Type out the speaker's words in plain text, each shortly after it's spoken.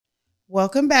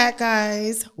Welcome back,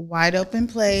 guys. Wide Open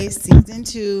Play, Season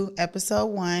 2, Episode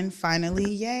 1.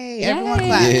 Finally, yay. Everyone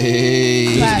clap.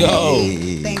 Yay. Clap. Let's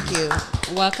go. Thank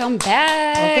you. Welcome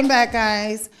back. Welcome back,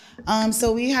 guys.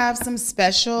 So we have some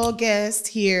special guests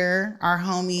here, our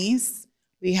homies.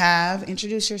 We have,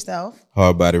 introduce yourself.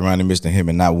 Hard body Ronnie, Mr. Him,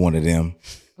 and not one of them.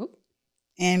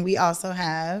 And we also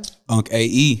have Unc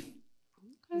AE.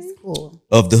 Cool.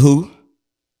 Of the who?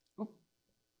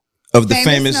 Of the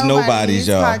famous nobodies,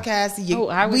 y'all. Podcast.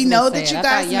 We know that you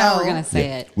guys y'all know. were gonna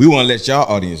say it. We want to let y'all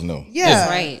audience know. Yeah. That's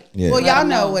right. Yeah. Well, Let y'all them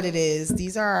know know. what it is.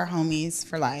 These are our homies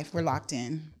for life. We're locked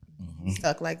in.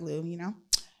 Stuck like glue, you know?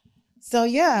 So,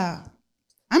 yeah.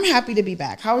 I'm happy to be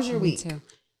back. How was your Me week? too.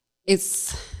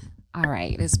 It's all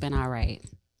right. It's been all right.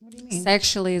 What do you mean?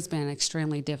 Sexually, it's been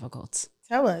extremely difficult.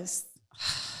 Tell us.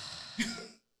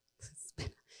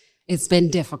 It's been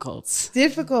difficult.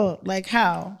 Difficult. Like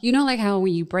how? You know, like how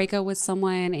when you break up with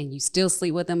someone and you still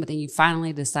sleep with them, but then you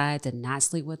finally decide to not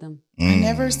sleep with them. I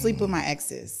never sleep with my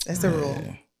exes. That's the rule.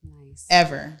 Nice.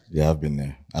 Ever. Yeah, I've been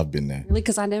there. Really,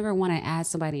 because I never want to add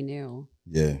somebody new.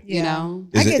 Yeah. You know,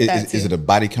 I get that Is too. it a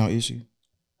body count issue?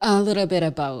 a little bit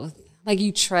of both. Like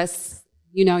you trust.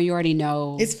 You know, you already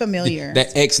know. It's familiar.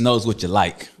 That ex knows what you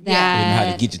like. that. They know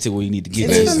how to get you to where you need to get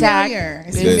It's to. familiar.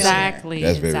 It's familiar. Exactly.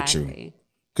 That's very exactly. true.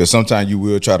 Because sometimes you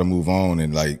will try to move on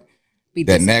and like Be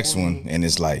that next disappointed. one, and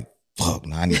it's like, fuck,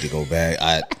 nah, I need to go back.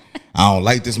 I don't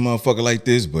like this motherfucker like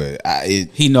this, but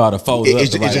He know how to fold up.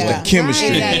 it's the right just way. the chemistry.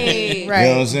 Right. Right. You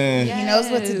know what I'm saying? He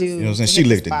knows what to do. You know what I'm saying? She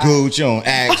licked the gooch, you don't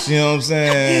ask, you know what I'm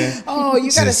saying? Oh,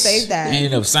 you gotta Just- save that.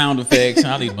 End up sound effects.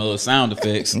 I need my little sound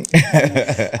effects. I'm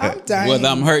dying. Whether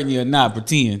I'm hurting you or not,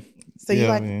 pretend. So you Yeah,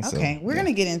 like, I mean, so, okay, we're yeah.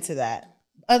 gonna get into that.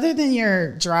 Other than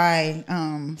your dry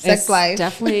sex It's life,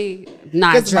 definitely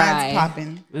not 'cause dry. mine's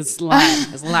popping. It's a lot.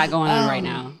 There's a lot going on right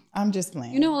now. I'm just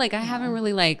playing. You know, like I haven't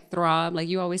really like throb. Like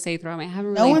you always say throb. I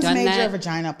haven't no really one's done made that. your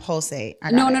vagina pulsate.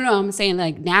 I No. got it. I'm saying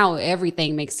like now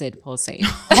everything makes it pulsate.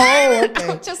 Oh,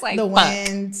 okay. Just like the fuck.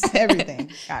 wind,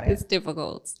 everything. Got it. It's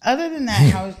difficult. Other than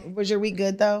that, how was your week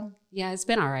good though? Yeah, it's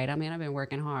been all right. I mean, I've been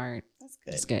working hard. That's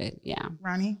good. It's good. Yeah.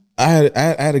 Ronnie? I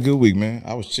had a good week, man.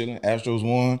 I was chilling. Astros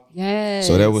won. Yes.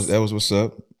 So that was what's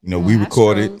up. You know, Oh, we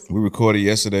recorded Astros.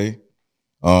 yesterday.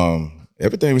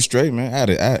 Everything was straight, man.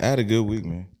 I had a good week,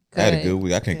 man. I had a Good. good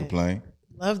week. I can't Good. complain.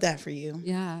 Love that for you.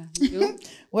 Yeah. You?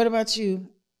 What about you,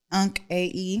 Unc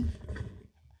AE?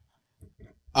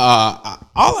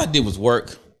 All I did was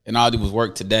work, and all I did was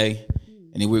work today,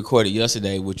 and then we recorded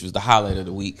yesterday, which was the highlight of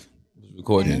the week.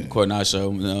 Recording our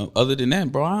show. You know, other than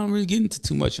that, bro, I don't really get into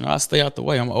too much. You know, I stay out the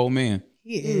way. I'm an old man.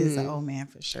 He is an old man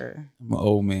for sure. I'm an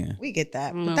old man. We get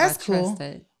that, I don't but know that's if I cool. trust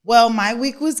it. Well, my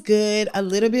week was good. A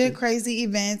little bit of crazy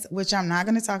events, which I'm not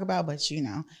going to talk about, but you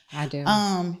know. I do.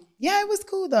 Yeah, it was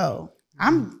cool though.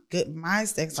 I'm good. My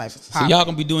sex life is So popping. y'all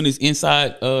gonna be doing this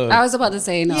inside I was about to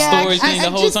say no. Yeah, storage thing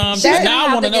the whole just- time? that- Now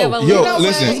I want to have to give know a Yo, little- know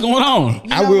listen. what's going on. You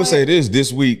I know will what? say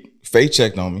this week, Faye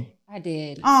checked on me. I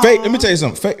did. Faye, let me tell you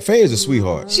something. Faye is a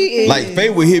sweetheart. She is. Like Faye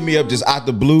would hit me up just out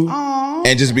the blue Aw.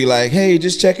 and just be like, "Hey,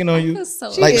 just checking on you." feel so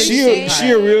Like appreciated.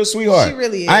 she a real sweetheart. She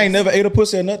really is. I ain't never ate a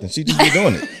pussy or nothing. She just be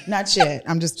doing it. Not yet.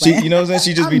 I'm just She, playing. you know what I'm saying?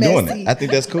 She just I'm be doing messy. it. I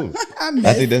think that's cool. I'm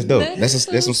I think that's dope. That That's is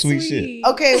that's some so sweet shit.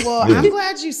 Okay, well, Yeah. I'm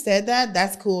glad you said that.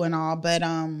 That's cool and all, but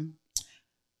I've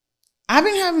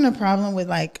been having a problem with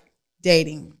like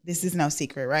dating. This is no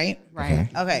secret, right? Right.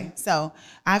 Okay, so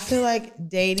I feel like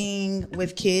dating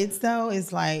with kids though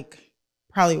is like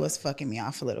probably what's fucking me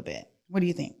off a little bit. What do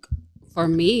you think? For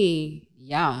me,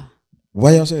 yeah.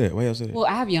 Why y'all say that? Why y'all say that? Well,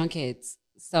 I have young kids,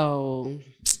 so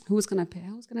who's gonna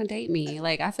date me?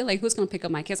 Like, I feel like who's gonna pick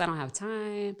up my kids? I don't have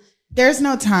time. There's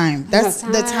no time. That's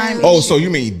No the time. time. Oh, issue. so you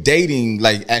mean dating,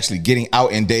 like actually getting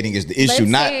out and dating is the issue,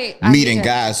 Let's not say I meeting get-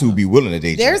 guys who be willing to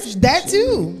date you. There's that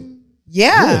too.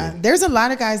 Yeah. Really? There's a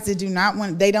lot of guys that do not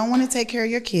want, they don't want to take care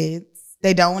of your kids.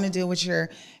 They don't want to deal with your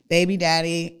baby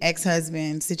daddy,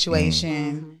 ex-husband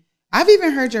situation. I've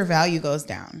even heard your value goes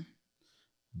down.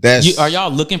 That's Are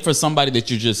y'all looking for somebody that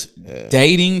you're just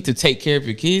dating to take care of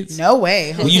your kids? No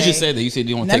way. Well, you Jose. just said that. You said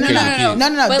you want No, to take no, care of your no,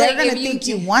 kids. no. But, They're like, going if to you think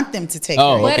you do- want them to take Oh,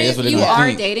 care of But okay, you. that's what if they're you gonna are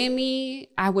think. dating me,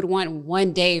 I would want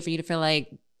one day for you to feel like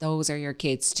those are your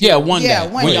kids too. Yeah, one Yeah,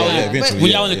 day. one when day. y'all, Yeah, eventually,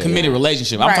 when yeah, y'all in a yeah. committed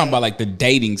relationship, I'm Right. talking about like the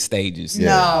dating stages.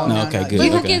 No, No, no, okay, no. good. But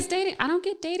who Okay. gets dating? I don't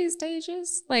get dating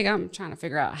stages. Like, I'm trying to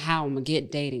figure out how I'm gonna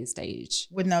get dating stage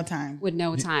With no time. with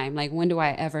no time. Like, when do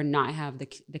I ever not have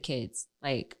the kids?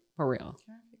 Like, for real.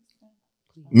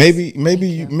 maybe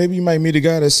you might meet a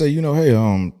guy that say, you know, hey,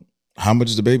 how much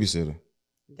is the babysitter?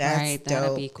 That's Right, that'd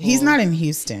dope. be cool. He's not in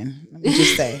Houston. Let me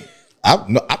just say. I've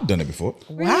done it before.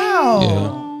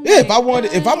 Wow. Yeah, if I want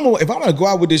to go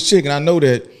out with this chick and I know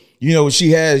that,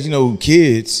 she has,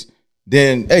 kids,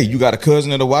 then hey, you got a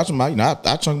cousin that'll watch them. I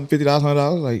chunk them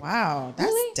 $50,000. Like, Wow,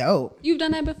 that's dope. You've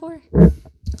done that before?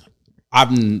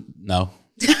 No.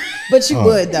 But you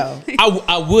would though.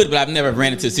 I would, but I've never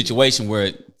ran into a situation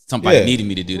where somebody needed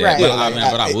me to do that. Right.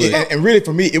 But I would. And really,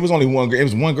 for me, it was only one girl. It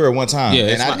was one girl one time, Yeah, and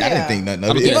it's I fine. didn't think nothing of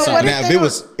I'm it. getting something. Now,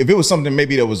 if it was something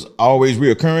maybe that was always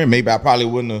reoccurring, maybe I probably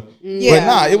wouldn't have. Yeah. But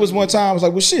nah, it was one time. I was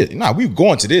like, well, shit. Nah, we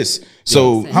going to this.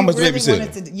 So how much Really babysitter?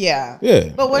 wanted to, yeah. Yeah.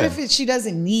 But what Yeah. if she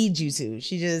doesn't need you to?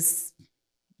 She just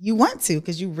you want to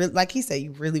because you really, like he said,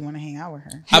 you really want to hang out with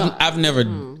her. I've never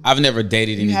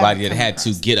dated You anybody haven't that come had to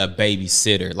across. get a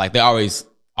babysitter. Like they always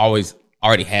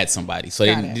already had somebody. So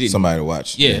they Got it. didn't. Somebody to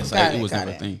watch. Yeah, so Got it it, was got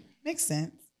never a it. thing. Makes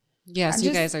sense. Yeah, so I you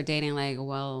just- guys are dating like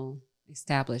well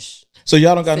established. So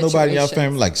y'all don't got nobody in y'all Situations.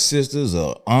 family like sisters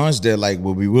or aunts that like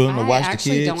will be willing to watch I the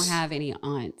actually kids? don't have any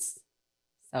aunts,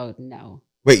 so no.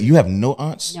 Wait, you have no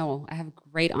aunts? No, I have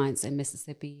great aunts in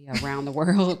Mississippi, around the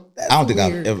world. I don't think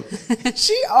weird. I've ever.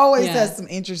 She always Yeah. has some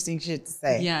interesting shit to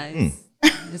say. Yeah, Hmm.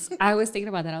 I was thinking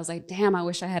about that. I was like, damn, I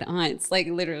wish I had aunts. Like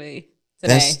literally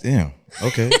today. That's damn.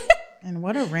 Okay. And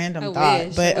what a random I thought.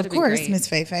 wish. But That of would've been course, great. Miss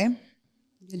Feifei.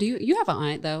 Do you have an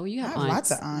aunt though? You have I have aunts.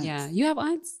 lots of aunts. Yeah, you have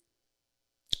aunts.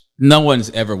 No one's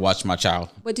ever watched my child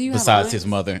But do you have besides aunts? his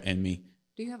mother and me.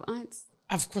 Do you have aunts?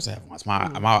 Of course, I have ones.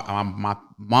 My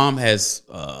mom has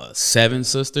 7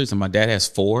 sisters and my dad has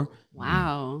 4.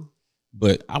 Wow.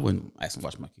 But I wouldn't ask them to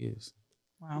watch my kids.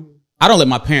 Wow. I don't let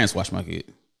my parents watch my kid.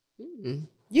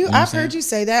 I've heard you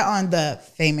say that on the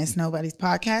famous Nobody's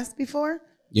podcast before.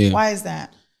 Yeah. Why is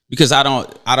that? Because I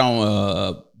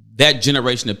don't that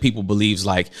generation of people believes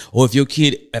like, oh,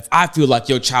 if I feel like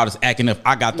your child is acting up,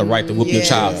 I got the right to whoop your Yes,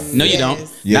 child. No, you don't.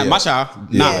 Yeah. Not my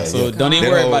child. Nah. Yeah, So yeah. don't even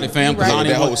That worry whole- about it, fam. Because Right. I don't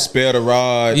That even whole spare the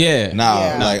rod. Yeah. Nah,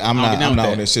 Yeah. like I'm I don't get down not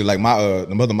with on that. this shit. Like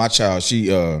the mother of my child,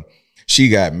 she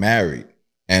got married.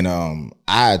 And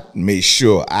I made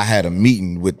sure I had a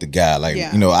meeting with the guy. Like,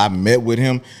 Yeah. I met with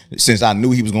him since I knew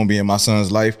he was gonna be in my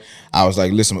son's life. I was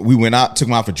like, listen, we went out, took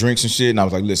him out for drinks and shit, and I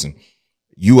was like, listen,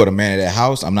 you are the man of that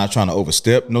house. I'm not trying to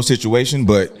overstep no situation,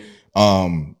 but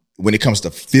when it comes to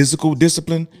physical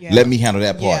discipline, let me handle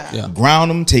that part. Yeah. Yeah.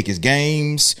 Ground him, take his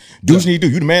games, do what you need to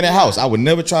do. You the man of that house. I would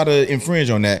never try to infringe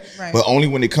on that. Right. But only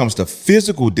when it comes to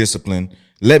physical discipline,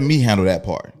 let me handle that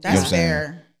part. You know That's what I'm saying?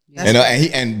 fair.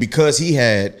 And because he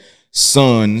had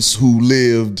sons who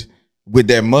lived with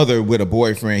their mother with a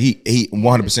boyfriend, he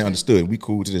 100% understood. We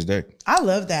cool to this day. I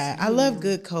love that. I love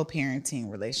good co-parenting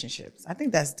relationships. I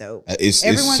think that's dope. It's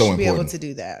Everyone so should be able important. to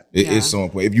do that. It's so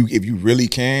important. If you really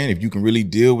can, if you can really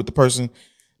deal with the person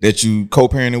that you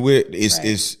co-parenting with,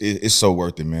 it's so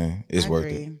worth it, man. It's I worth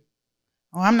agree. it.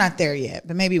 Well, I'm not there yet,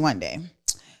 but maybe one day.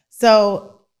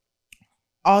 So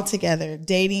altogether,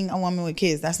 dating a woman with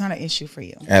kids, that's not an issue for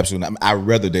you. Absolutely. I'd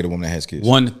rather date a woman that has kids.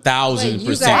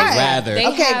 1000% guys- rather They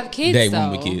Okay. have kids date though.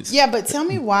 women with kids. Yeah, but tell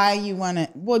me why you want to.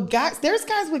 Well, guys, there's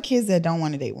guys with kids that don't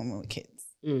want to date women with kids.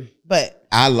 But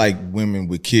I like women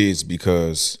with kids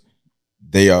because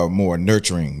they are more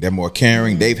nurturing. They're more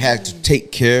caring. They've had to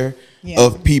take care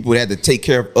of people. They had to take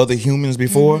care of other humans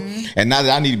before. And now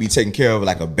that I need to be taken care of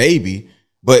like a baby,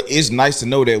 but it's nice to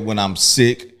know that when I'm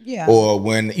sick or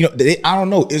when, I don't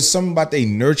know, it's something about the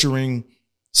nurturing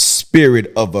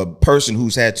spirit of a person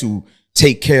who's had to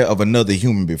take care of another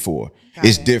human before.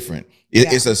 It's different.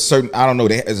 It's a certain, I don't know,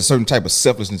 there's a certain type of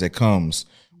selflessness that comes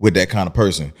with that kind of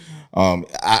person.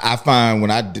 I find when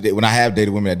I have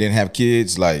dated women that didn't have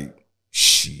kids, like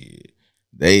shit,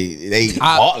 they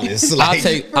heartless.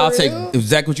 I'll take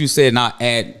exactly what you said and I'll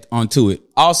add onto it.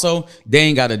 Also, they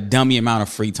ain't got a dummy amount of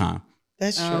free time.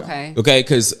 that's true. Okay. Okay,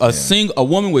 because a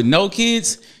woman with no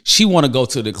kids, she want to go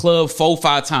to the club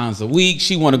 4-5 times a week.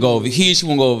 She want to go over here. She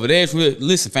want to go over there.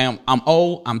 Listen, fam, I'm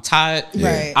old. I'm tired.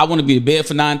 Right. I want to be in bed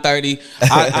for 9:30.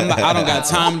 I don't got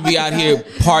time to be out here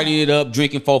partying it up,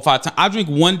 drinking 4-5 times. I drink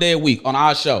 1 day a week on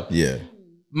our show. Yeah.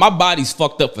 My body's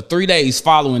fucked up for 3 days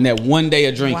following that 1 day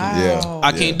of drinking. Wow. Yeah.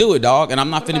 I can't do it, dog, and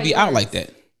I'm not finna be out like that.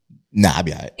 Nah, I'll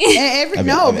be all right. And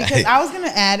because I was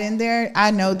gonna add in there,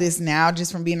 I know this now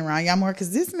just from being around y'all more,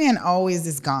 because this man always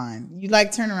is gone. You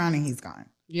like turn around and he's gone.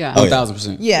 Yeah.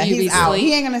 1000%. Yeah, You be he's out. sleep.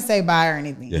 He ain't gonna say bye or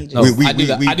anything. He just, No, We- I do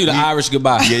the Irish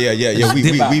goodbye. Yeah.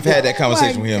 We've had that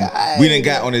conversation with him. God. We didn't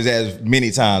got on his ass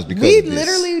many times because we of this.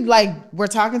 literally like were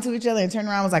talking to each other and turned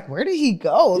around and was like, where did he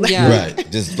go? Like, Yeah.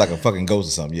 Right. Just like a fucking ghost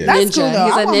or something. Yeah. That's cool Ninja. though.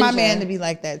 He's I a want my ninja. man to be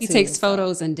like that too. He takes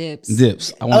photos and dips.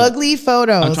 Dips. Ugly I'm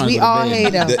photos. trying to We go to all bed.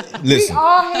 hate them. We Listen.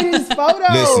 all hate his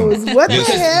photos. Listen. What the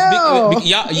Listen. hell?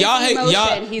 Y'all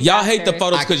hate He's y'all hate the after.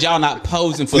 photos because y'all not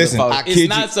posing for Listen, the I photos. kid It's you.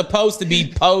 not supposed to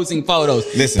be posing photos.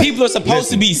 Listen. People are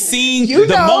supposed Listen. to be seeing You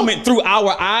the know. moment through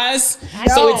our eyes.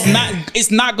 So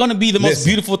it's not going to be the most Listen.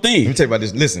 beautiful Let me thing. tell you about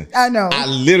this. Listen. I know. I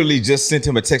literally just sent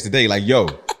him a text today like, yo,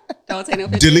 Don't take no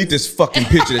pictures. delete this fucking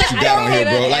picture that you got on here,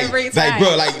 bro. Every Like, time.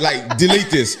 bro, like delete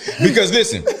this. Because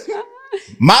listen,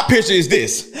 my picture is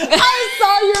this. I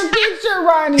saw your picture,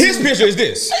 Ronnie. His picture is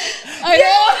this.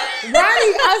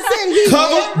 Ronnie, I said he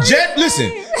Cover Jet, listen,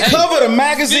 cover the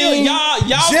magazine. Y'all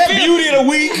Jet feel- Beauty of the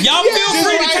Week. Y'all This feel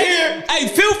free to right take here. Hey,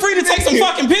 feel free to take some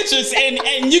fucking pictures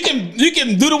and you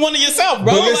can do the one of yourself,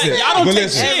 bro. But listen, like, y'all don't but take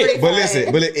listen, shit. but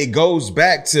listen, but it goes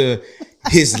back to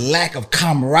his lack of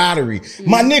camaraderie.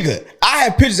 My nigga, I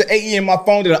have pictures of AE in my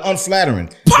phone that are unflattering.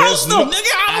 Post There's them,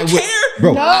 nigga. I don't would- care.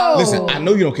 Bro, No. listen, I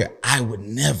know you don't care. I would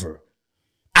never.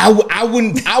 I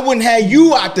wouldn't have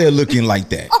you out there looking like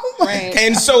that. Right.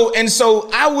 And so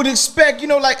I would expect,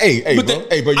 like, hey, But bro,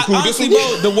 you cool with this honestly,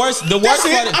 one? bro, the worst That's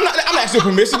part it. I'm asking your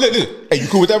permission. Look, hey, you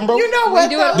cool with that one, bro? You know what?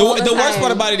 do it though? all The the worst time.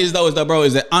 part about it is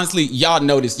that honestly, y'all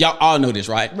know this. Y'all all know this,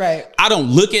 right? Right. I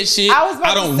don't look at shit. I was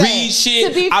about I don't to say, read shit.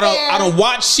 to be I fair, don't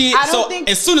watch shit. I don't So think-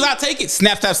 as soon as I take it,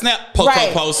 snap, post,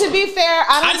 Right. post. To be fair,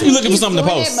 I don't I just be think looking for he's something to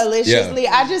doing post. it maliciously.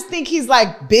 I just think he's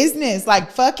like business,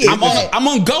 like fuck it. I'm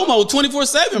on go mode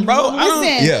 24/7, bro. I don't.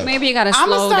 Listen, Yeah. Maybe you gotta I'm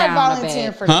slow gonna start down a volunteering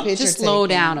bit. for the Huh? picture. Just slow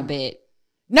taking. down a bit.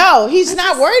 No, he's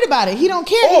not worried about it. He don't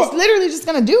care. Or- He's literally just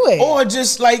gonna do it. Or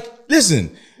just like, listen,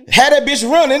 have that bitch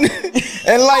running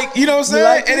and like, you know what I'm saying?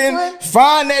 like and this then one?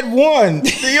 find that one.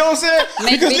 You know what I'm saying?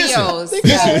 Make videos.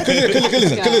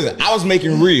 Listen, I was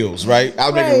making reels, right? I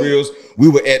was making Right. reels. We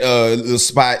were at a little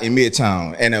spot in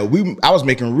Midtown and I was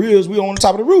making reels. We were on the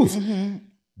top of the roof.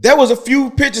 There was a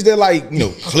few pictures that like,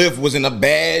 Cliff was in a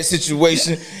bad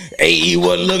situation. AE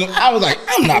wasn't looking. I was like,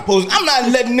 I'm not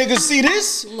letting niggas see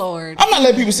this. Lord. I'm not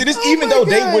letting people see this, even my though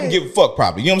they God. wouldn't give a fuck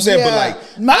probably. You know what I'm saying? Yeah. But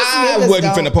like, Most I niggas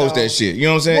wasn't don't, finna post though. that shit. You know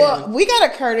what I'm saying? Well, we got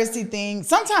a courtesy thing.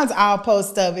 Sometimes I'll post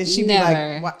stuff and she be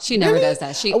Never. like, what? She never Really? does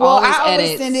that. She well, always I always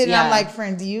edits. send it and Yeah. I'm like,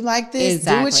 friend, do you like this? Do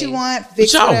what Exactly. you want. But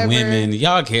Fix y'all whatever. women,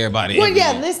 y'all care about it. Well,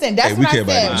 yeah, listen, that's Hey, we what care I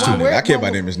about said. image too, nigga. I care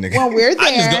about image, nigga. When we're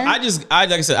there,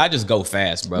 I just go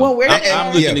fast, bro. When we're I'm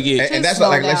there- looking to get. and that's slow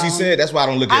like she down. said. That's why I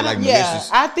don't look at it like malicious.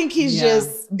 I think he's Yeah. just.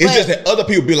 It's but- just that other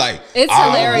people be like, It's oh,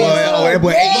 hilarious. Boy, oh, that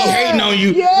boy, Yeah. he hating on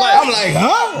you. Yeah. I'm like,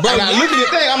 huh? Bro, And I look at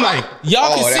the thing, I'm like,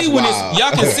 Y'all oh, can that's see when wild.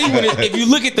 y'all can see when if you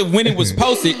look at when it was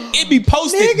posted, it be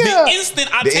posted Nigga. the instant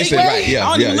I The take instant, it. right, yeah,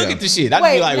 I don't even yeah, look yeah. at the shit. I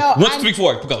Wait, be like, no, 1, I- 3,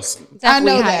 4, goes.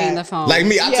 Definitely know hiding that. the phone. Like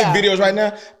me, I Yeah. take videos right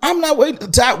now. I'm not waiting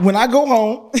until when I go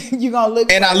home you gonna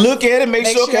look and I look at it, make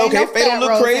Make sure, sure ain't okay, no Faye don't fat look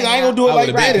rolls crazy. I ain't hanging gonna do it I like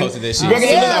would that. have been And posted that shit. Rebecca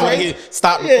Yeah. look I like- hit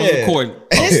stop Yeah. recording.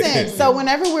 Listen, so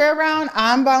whenever we're around,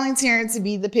 I'm volunteering to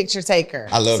be the picture taker.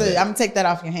 I love so that. I'm gonna take that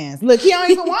off your hands. Look, he don't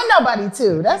even want nobody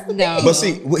to. That's the No. thing. But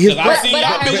see, his I've seen but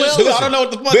y'all I pictures, will- so I don't know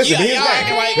what the fuck. Listen, y'all but here's the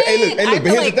thing. like. But, hey, look, I but feel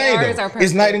here's like the thing ours though. are It's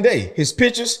perfect. night and day. His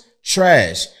pictures,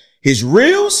 trash. His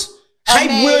reels, Hype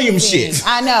Amazing. Williams shit.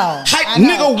 I know. Hype I know.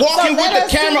 nigga walking So let with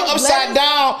us the camera see- upside let us-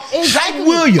 down. Exactly. Hype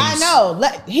Williams. I know.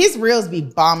 His reels be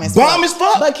bomb as Bomb as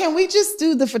fuck. But can we just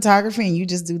do the photography and you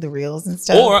just do the reels and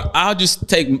stuff? Or I'll just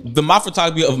take my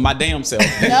photography of my damn self.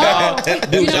 No. Do You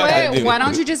what know y'all gotta what? do. Why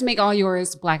don't you just make all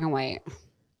yours black and white?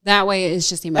 That way it's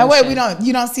just that emotion. way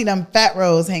you don't see them fat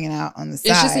rows hanging out on the side.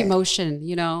 It's just emotion,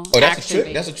 you know. Oh, that's a action trick.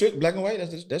 based. That's a trick. Black and white.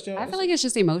 That's your. I feel like it's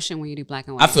just emotion when you do black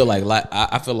and white. I feel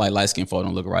like light skin photo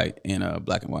don't look right in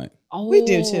black and white. oh, We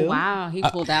do too. Wow, he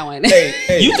pulled that one.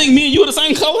 Hey, You think me and you are the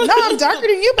same color? No, I'm darker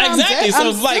than you, but Exactly, I'm, so I'm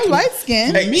it's like- still light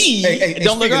skinned. hey, me, it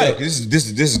don't look speaking right. of, this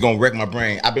is gonna wreck my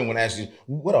brain. I've been wanting to ask you,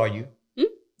 what are you?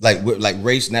 Like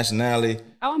race, nationality,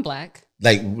 Oh, I'm black.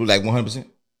 like 100%.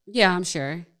 Yeah, I'm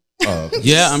sure.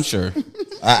 Yeah, I'm sure.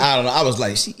 I don't know. I was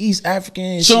like, she East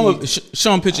African. Show him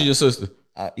a picture of your sister.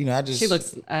 I just She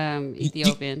looks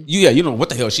Ethiopian. You don't know what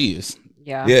the hell she is.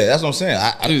 Yeah. Yeah, that's what I'm saying.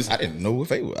 I didn't know what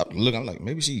Faye was. I'm like,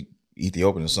 maybe she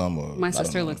Ethiopian or something. Or, My I don't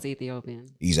sister know, looks Ethiopian.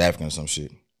 East African or some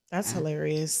shit. That's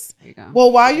hilarious. There you go.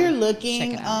 Well, while you're Check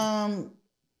looking, it out.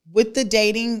 with the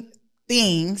dating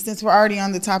thing, since we're already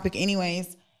on the topic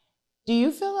anyways, do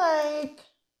you feel like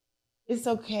it's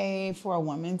okay for a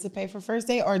woman to pay for first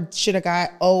date, or should a guy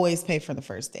always pay for the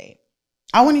first date?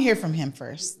 I want to hear from him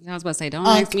first. I was about to say, don't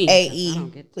ask me. 'cause I don't AE,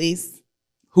 get- please.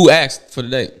 Who asked for the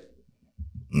date?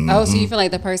 Oh, so you feel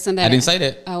like the person that I didn't say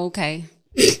that. Oh, okay.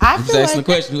 I Who's feel asking the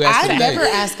question? Who asked I the never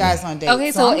date? ask guys on dates.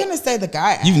 Okay, so so I'm gonna say the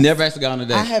guy. Asked. You've never asked a guy on a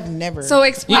date. I have never. So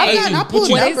explain. I pulled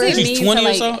what numbers. does it She's mean 20 to,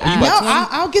 or so? like, Are you No, about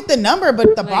 20? I'll get the number,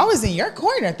 but the ball is in your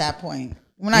court at that point.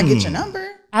 When I get your number,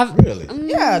 Really?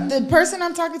 yeah, the person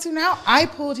I'm talking to now, I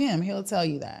pulled him. He'll tell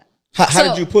you that. How So-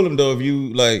 did you pull him though? If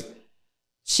you like,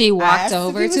 She I walked asked if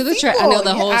over he to was the track. I single. know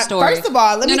the whole Yeah, story. first of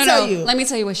all, let me tell you. Let me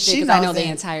tell you what she did She because I know knows the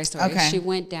it. entire story. Okay. She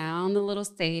went down the little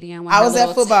stadium. With I her was at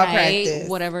little football tight, practice.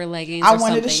 whatever leggings. I or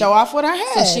wanted to something. show off what I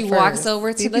had. So she first. walks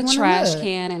over See to if the he wanna trash look.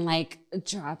 can and like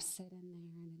drops it in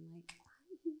there and like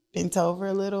Bent over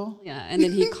a little. yeah. And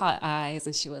then he caught eyes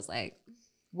and she was like,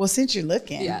 Well, since you're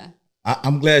looking, yeah.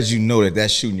 I'm glad you know that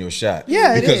that's shooting your shot.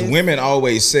 Yeah, it because is. women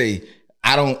always say,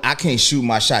 I can't shoot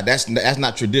my shot. That's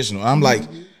not traditional. I'm like,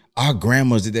 our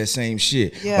grandmas did that same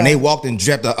shit. Yeah. When they walked and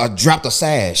dropped a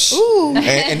sash. Ooh.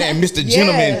 And then Mr.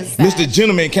 Yes.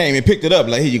 Gentleman came and picked it up.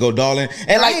 Like, here you go, darling.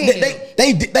 And like Right.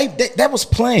 they that was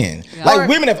planned. Yeah. Like Or-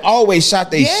 women have always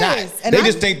shot their Yes, shot. and They I-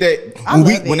 just think that I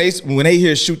love when they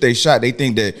hear shoot they shot, they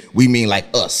think that we mean like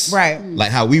us. Right.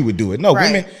 Like how we would do it. No,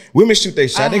 Right. women shoot their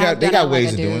shot. I They have got done it ways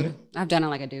like of a doing dude. it. I've done it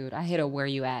like a dude. I hit a where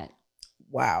you at.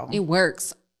 Wow. It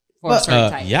works for a But-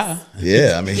 certain type. Yeah.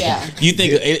 Yeah, I mean, Yeah. You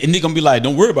think and they gonna be like,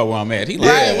 don't worry about where I'm at. He like,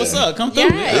 Right. hey, what's up? Come through. Yeah.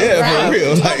 yeah, for Right.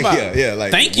 real. Like, about? yeah,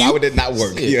 like, Thank why you. would it not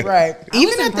work? Shit. Yeah. Right.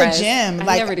 Even at impressed. the gym, I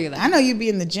like never do that. I know you be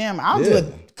in the gym. I'll do Yeah.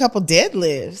 a couple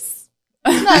deadlifts.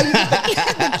 You know, you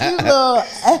get the cute little.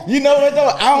 You know what though?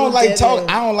 I don't like did talk. it.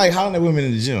 I don't like hollering at women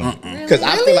in the gym because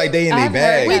I feel like they in their I've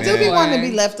bag. heard We that do be before. wanting to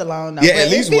be left alone. Though. Yeah, but at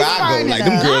least if where it's I go, fine like,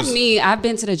 them enough- girls- Not me. I've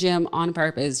been to the gym on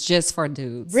purpose just for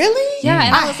dudes. Really? Yeah,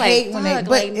 and I was like, hate when they. fuck,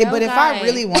 But like, no but if guy. I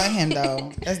really want him though,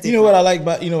 that's different. You know what I like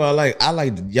about I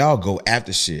like y'all go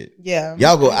after shit. Yeah.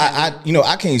 Y'all go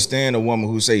I can't stand a woman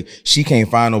who say she can't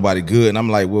find nobody good. And I'm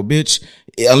like, well, bitch,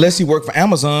 unless he work for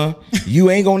Amazon, you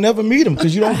ain't gonna never meet him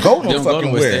because you don't go no They don't go fucking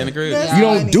nowhere, stay in where. the crib. That's You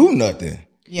don't funny. do nothing.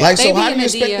 Yeah. Like, They so be how do in you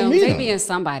the expect to DM. meet They him? be in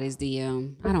somebody's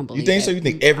DM. I don't believe think it. so? You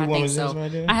think every I woman's so. is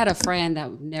right there? I had a friend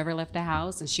that never left the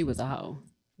house and she was a hoe.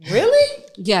 Really?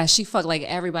 Yeah, she fucked like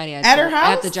everybody at At her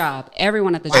house? at the job.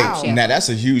 Everyone at the Wow. job. Yeah. Now that's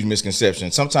a huge misconception.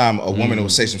 Sometimes a woman will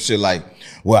say some shit like,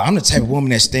 "Well, I'm the type of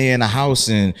woman that stay in the house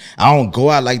and I don't go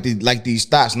out like these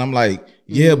thoughts." And I'm like,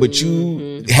 "Yeah, but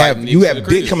you have Fighting you niggas have in the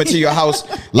dick crib. coming to your house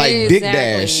like Dick Exactly.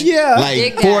 Dash, Yeah. like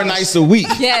Dick 4 Dash. nights a week.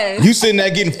 Yes. You sitting there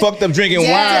getting fucked up drinking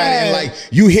Yes. wine and like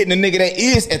you hitting a nigga that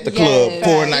is at the club Yes.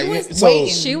 4 He nights. was So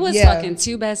waiting. She was Yeah. fucking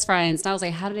two best friends. And I was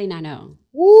like, how do they not know?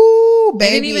 Woo, They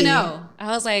baby. didn't even know. I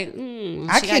was like, I she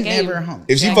got can game. never home.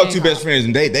 if she Yeah, fucked yeah. two best friends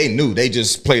and they knew, they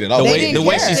just played it off. The They way didn't the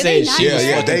way care. she Did said they not she yeah,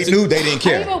 yeah, care? they knew, they didn't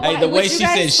care. Hey, the way she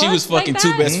said she was fucking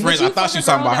two best friends, I thought she was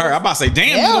talking about her. I'm about to say, damn,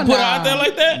 you Hell gonna put her nah. out there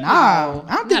like that? Nah, I don't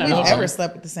Not think at we've all. ever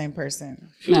slept with the same person.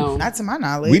 No. Not to my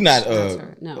knowledge. We not.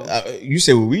 No. You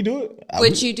said would we do it?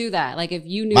 Would you do that? Like if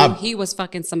you knew My- he was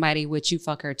fucking somebody, would you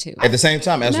fuck her too? At the same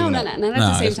time, No, absolutely not not. at Nah,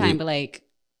 the same that's time, weird. but like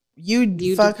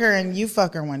You fuck her and you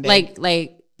fuck her one day.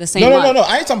 like the same No, month.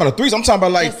 I ain't talking about a threesome. I'm talking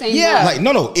about like, The same Yeah. month. like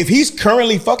no. If he's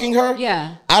currently fucking her,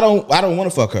 Yeah. I don't want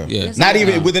to fuck her. Yeah. Not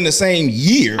even within the same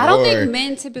year. I don't or think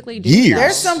men typically do years. that.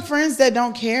 There's some friends that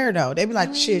don't care though. They be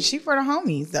like, shit, she for the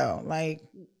homies though. Like,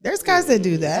 there's guys that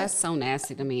do that. That's so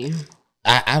nasty to me.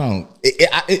 I don't.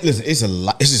 Listen, it's a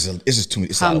lot. It's just too many.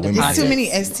 It's a lot of Come women. to out Too here. many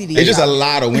STDs. It's just a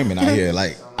lot of women out here.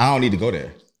 Like I don't need to go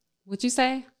there. What'd you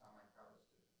say?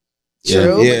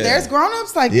 True, Yeah. but there's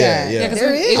grown-ups like Yeah, that. yeah. Yeah, because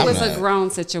There it is. was I'm a not. grown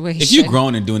situation. If you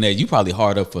grown and doing that, you probably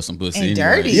hard up for some pussy. And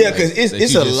anyway. dirty. Yeah, because it's That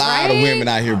it's you a just- lot of Right? women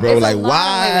out here, bro. It's a Like, lot of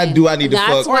why women. do I need to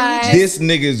That's fuck why- this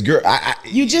nigga's girl?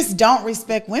 You just don't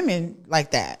respect women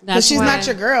like that. Because That's she's why- not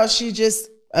your girl. She's just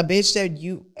a bitch that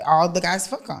all the guys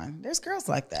fuck on. There's girls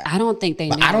like that. I don't think they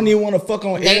know. I don't even want to fuck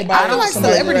on They- everybody. I feel like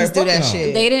somebody celebrities do that fucking on.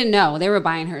 shit. They didn't know. They were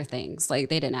buying her things. Like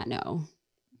they did not know.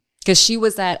 Because she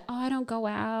was that, I don't go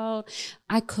out.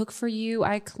 I cook for you.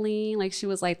 I clean. Like she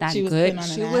was like that She was good. putting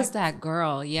on She an was act. that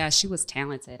girl. Yeah, she was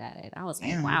talented at it. I was like,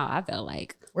 Damn. wow. I felt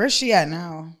like, Where's she at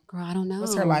now? girl, I don't know.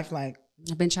 What's her life like?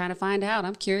 I've been trying to find out.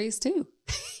 I'm curious too.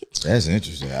 That's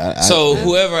interesting. So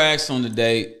whoever acts on the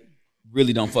date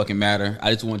really don't fucking matter.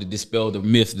 I just wanted to dispel the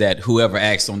myth that whoever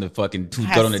acts on the fucking who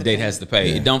Has got on the to date pay. has to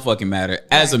pay. It don't fucking matter.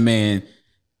 As a man,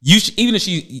 you even if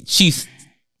she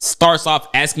starts off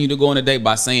asking you to go on a date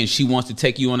by saying she wants to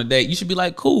take you on a date, you should be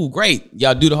like, cool, great,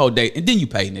 y'all do the whole date, and then you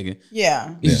pay, nigga.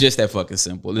 Yeah. It's just that fucking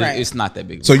simple. Right. It's not that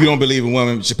big. So you don't believe a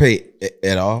woman should pay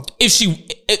at all? If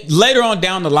later on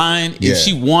down the line, Yeah. if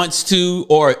she wants to,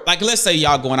 or like let's say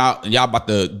y'all going out and y'all about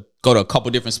to go to a couple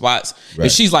different spots. Right.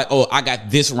 If she's like, oh, I got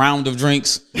this round of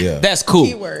drinks, Yeah. that's cool.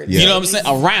 Keyword. You Yeah. know what I'm saying?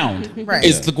 A round Right.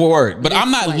 is the word. But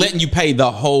I'm not letting you pay the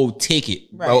whole ticket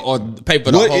Right. or pay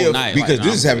for the What whole if, night. because Like,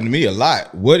 this has happened to me a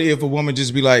lot. What if a woman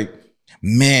just be like,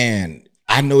 man,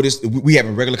 I know this, we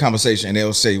having a regular conversation and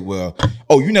they'll say, well,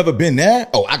 oh, you never been there?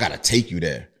 Oh, I gotta take you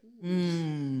there.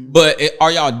 But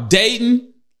are y'all dating?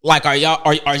 Like, are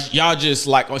y'all just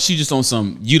like, or she just on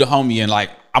some you the homie and like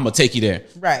I'm gonna take you there?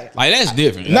 Right. Like that's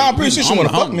different. No, Like, I'm pretty sure she I'm want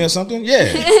to the fuck homie. me or something.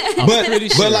 Yeah, pretty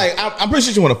but sure. like I'm pretty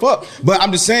sure she want to fuck. But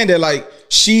I'm just saying that like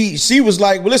she was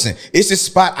like, well, listen, it's this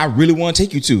spot I really want to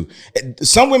take you to.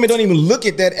 Some women don't even look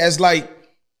at that as like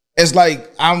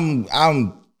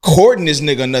I'm courting this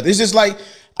nigga or nothing. It's just like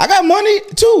I got money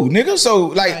too, nigga. So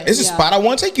like it's a spot I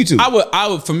want to take you to. I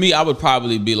would for me, I would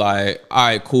probably be like, all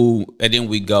right, cool. And then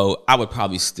we go. I would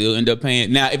probably still end up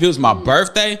paying. Now, if it was my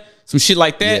birthday, some shit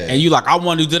like that, Yeah. and you like, I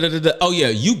want to do da. Oh yeah,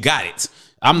 you got it.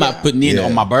 I'm not putting in Yeah.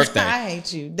 on my birthday. I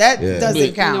hate you. That doesn't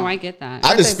But- count. No, I get that.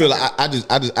 I just feel like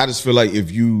I just feel like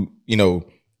if you know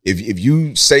if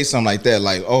you say something like that,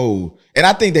 like, oh, and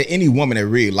I think that any woman that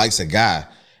really likes a guy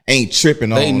ain't tripping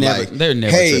They on never- like, they're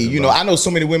never hey, tripping, you know, bro. I know so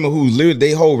many women who live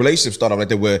their whole relationship start off like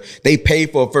that where they pay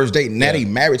for a first date and now they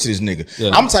married to this nigga. Yeah.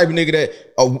 I'm the type of nigga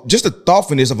that just the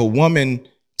thoughtfulness of a woman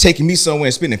taking me somewhere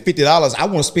and spending $50, I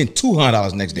want to spend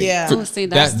 $200 next day. Yeah. Oh, see,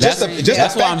 that's That's different.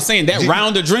 just why I'm saying that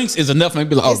round of drinks is enough for me to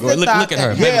be like, oh, It's girl, the look thought at her.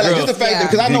 that- baby Yeah, like girl. just the fact that Yeah.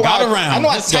 because I know You got how around. I know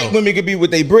how Let's tight go. women could be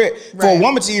with their bread. For a Right.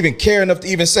 woman to even care enough to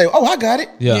even say, "Oh, I got it,"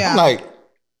 Yeah. I'm like,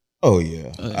 "Oh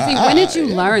yeah." See, when did you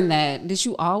learn that? Did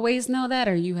you always know that,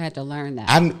 or you had to learn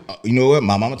that? You know what?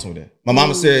 My mama told me that. My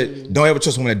mama said, "Don't ever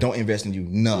trust a woman that don't invest in you.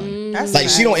 None. That's Like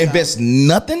she don't nice, though. invest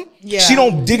nothing. Yeah. She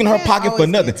don't dig in her Yeah, pocket for always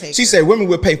be a nothing. taker. She said women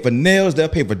will pay for nails. They'll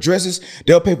pay for dresses.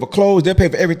 They'll pay for clothes. They'll pay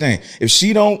for everything. If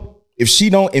she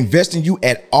don't invest in you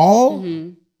at all,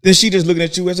 then she just looking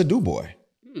at you as a do boy.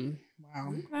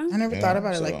 Wow. I never thought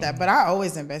about it like that, but I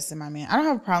always invest in my man. I don't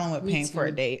have a problem with paying for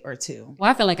a date or two. Well,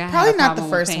 I feel like I Probably have a not the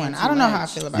problem with first paying one. too I don't know how I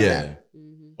much. feel about Yeah. that.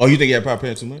 Oh, you think you have probably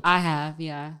paying too much? I have,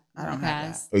 yeah. I don't In the have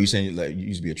past. Or you saying like you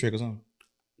used to be a trick or something?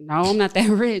 No, I'm not that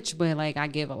rich, but like I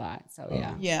give a lot. So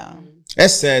yeah. Yeah.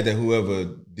 That's sad that whoever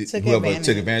Took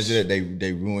took advantage of that,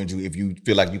 they ruined you. If you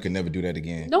feel like you can never do that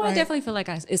again. No, I Right. definitely feel like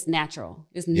it's natural.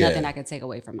 It's Yeah. nothing I can take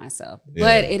away from myself. Yeah.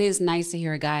 But it is nice to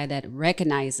hear a guy that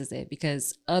recognizes it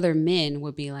because other men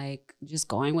would be like just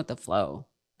going with the flow.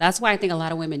 That's why I think a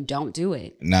lot of women don't do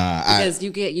it. Nah, Because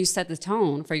you set the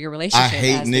tone for your relationship. I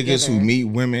hate as the niggas who giver. meet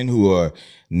women who are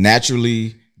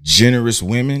naturally generous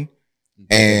women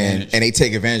and they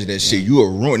take advantage of that shit. You are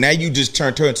ruined. Now you just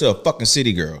turned her into a fucking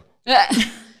city girl.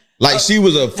 Like she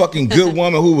was a fucking good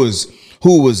woman who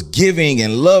was giving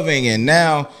and loving, and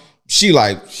now she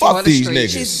like fuck the these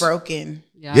streets. niggas. She's broken.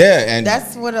 Yeah, and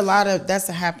That's what that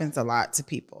happens a lot to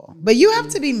people. But you have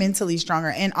to be mentally stronger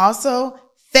and also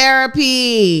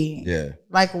therapy. yeah.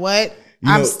 Like what? You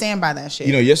know- I'm stand by that shit.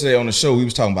 You know, yesterday on the show we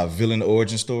was talking about villain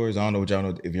origin stories. I don't know what y'all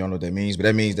know if y'all know what that means, but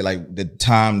that means that like the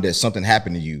time that something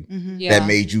happened to you Yeah. that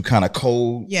made you kind of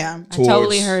cold. yeah. I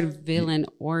totally towards- heard villain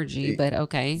orgy, but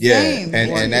okay. Yeah, Same.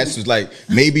 and that's just like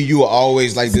maybe you were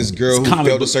always like this girl who comic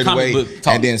felt a book- certain comic way, book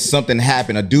talk. and then something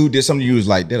happened. A dude did something to you was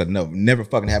like that'll never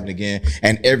fucking happen again,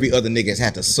 and every other nigga has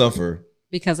had to suffer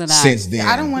Because of that. since then.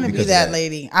 I don't want to be because of that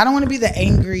lady. I don't want to be the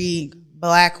angry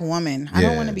black woman. I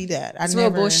don't Yeah. want to be that. I It's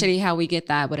never, real bullshitty how we get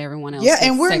that, but everyone else Yeah, gets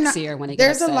and we're not. sexier when they get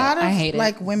There's a upset. lot of I hate it.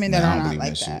 like women that Nah, I are don't not believe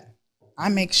like that that. I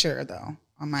make sure though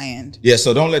on my end. Yeah,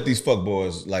 so don't let these fuck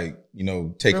boys like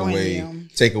take Ruin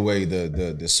away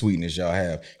the sweetness y'all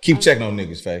have. Keep checking on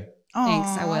niggas, Faye. Thanks,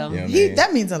 I Aw. will. You know what I He mean?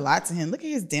 that means a lot to him. Look at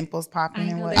his dimples popping I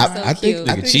and know, what. they're so I think cute. I Look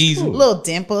think at it's cheese. cool. Little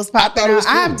dimples popping. thought it was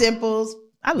I have cool. dimples.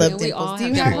 I love Yeah, we all dimples. Do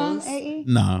you have have dimples. them, AE?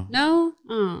 No. No?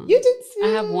 You did too. I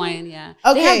have one, yeah.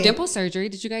 Okay. They have dimple surgery.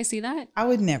 Did you guys see that? I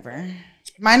would never.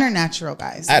 Mine are natural,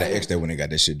 guys. I had an ex that when they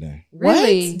got that shit done.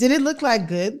 Really? What? Did it look like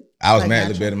good? I was Like mad, natural?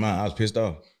 looked better than mine. I was pissed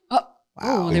off. Oh,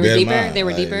 Wow. they Looked were better than deeper. mine. They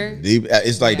were Like, deeper. deep.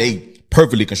 It's like they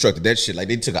perfectly constructed that shit. Like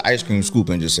they took an ice cream scoop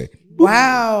and just say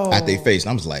Wow. at their face.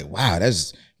 And I was like, wow,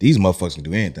 these motherfuckers can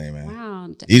do anything, man. Wow.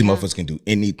 These Yeah. motherfuckers can do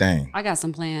anything. I got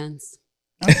some plans.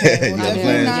 Okay. You Well, got definitely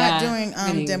plans? not Yeah. doing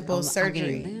Getting- dimple I'm surgery.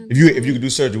 getting If you could do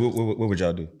surgery, what would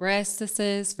y'all do? breast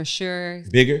assist for sure.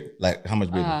 Bigger? Like how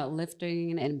much bigger?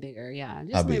 Lifting and bigger. Yeah. How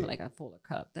Just maybe big? like a fuller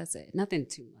cup. That's it. Nothing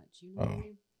too much. You know what I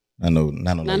mean? I know,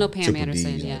 Not no like Pam triple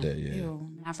Anderson, Ds and yeah. all that, yeah. Ew.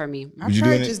 Not for me. I'll Would you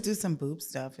probably do it? just do some boob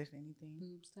stuff, if anything.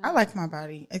 Boob stuff. I like my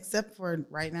body, except for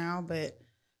right now, but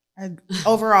I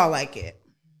overall like it.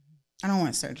 I don't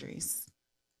want surgeries.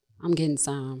 I'm getting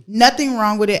some. Nothing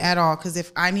wrong with it at all. Because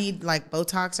if I need like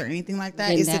Botox or anything like that,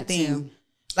 Getting it's a that thing. too.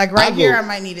 Like right I here, go- I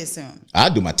might need it soon. I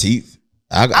do my teeth.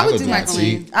 I would go do my definitely.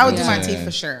 teeth. I would do Yeah. my teeth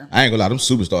for sure. I ain't gonna lie, them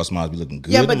superstar smiles be looking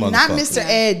good. Yeah, but them not motherfuckers. Mr.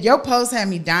 Ed. Your post had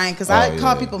me dying because I Oh,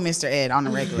 call yeah. people Mr. Ed on the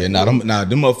regular. Yeah, them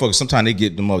motherfuckers. Sometimes they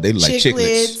get them up. They look like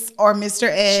chiclets. or Mr.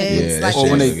 Eds. Yeah, like that Or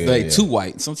when shit they is like good, too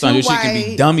white. Sometimes your Too shit can be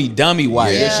white. dummy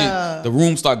white. Yeah. That shit, the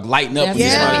room start lighting up. That's, when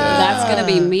you Yeah. gonna be, smile. that's gonna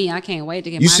be me. I can't wait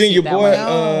to get You my seen teeth your that boy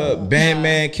way.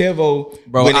 Bandman Kevo?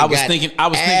 Bro, when it I was got thinking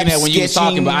that when you was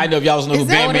talking, but I didn't know if y'all was know who Is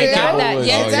that what Bandman it got? Kevo That, was.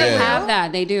 yes, Oh, they yeah. have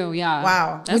that. They do. Yeah.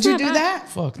 Wow. That's Would you not do bad. that?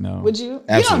 Fuck no. Would you?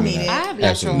 Absolutely You don't need not. I it. have natural.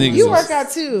 Absolutely. Niggas You is- work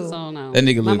out too. So no. That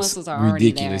nigga My looks muscles are already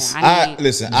ridiculous. there. I need,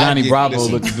 Listen, Johnny Bravo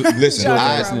listen, looks good. Listen,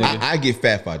 Johnny I get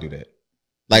fat if I do that.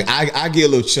 Like I get a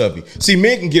little chubby. See,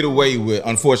 men can get away with.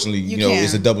 Unfortunately, you know, can.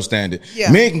 it's a double standard.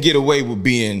 Yeah. Men can get away with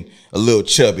being a little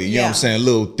chubby. You know what I'm Yeah. saying? A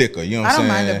little thicker. You know what I I'm don't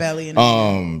saying? mind a belly in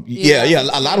a Yeah.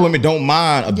 A lot of women don't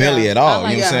mind a belly at all. I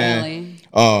like You know what I'm a saying?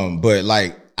 belly. But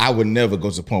like I would never go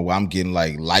to the point where I'm getting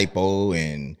like lipo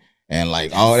and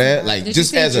like all that. Like Did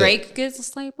just you see as Drake gets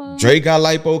a lipo? Drake got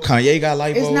lipo, Kanye got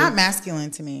lipo. It's not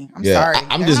masculine to me. I'm Yeah, sorry.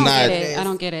 I'm That's just what not- it is. I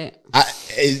don't get it.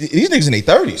 These niggas in their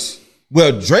 30s.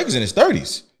 Well, Drake is in his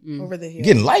 30s. Over the hill.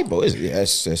 Getting lipo,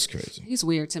 that's crazy. He's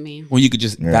weird to me. When you could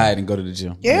just diet and go to the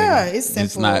gym. Yeah, it's simple.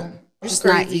 It's not. It's Just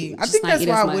not crazy. eat- I just think not that's eat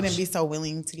why as I much. wouldn't be so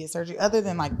willing to get surgery, other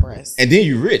than like breasts. And then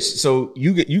you rich, so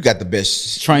you got the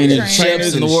best Training Trainers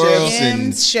chefs in the and world. chefs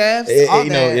and- Gyms, chefs, Eh, all you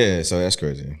know, that. yeah. So that's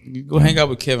crazy. You go hang out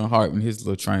with Kevin Hart and his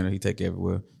little trainer. He take you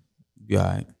everywhere. Be all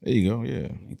right. There you go. Yeah,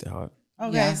 Ain't that hard.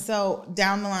 Okay, Yeah. so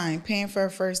down the line, paying for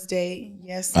a first date?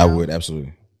 Yes, I no? would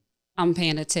absolutely. I'm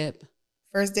paying a tip.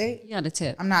 First date? You got a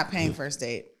tip. I'm not paying first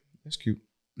date. That's cute.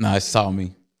 Nah, it's all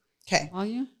me. Okay. Are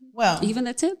you? Well, Even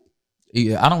the tip?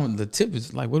 Yeah, I don't. The tip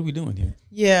is like, what are we doing here?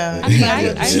 yeah. I mean,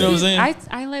 You know what I'm saying?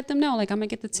 I let them know, like, I'm gonna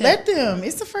get the tip. Let them.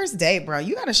 It's the first date, bro.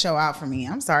 You got to show out for me.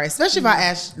 I'm sorry, especially if I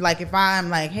ask, like, if I'm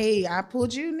like, "Hey, I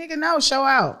pulled you, nigga." No, show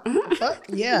out. Fuck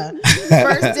yeah.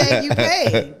 First date, you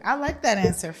pay. I like that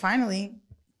answer. Finally,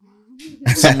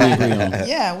 Something we agree on.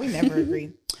 yeah, we never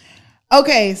agree.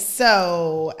 Okay,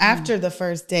 so after the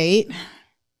first date,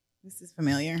 this is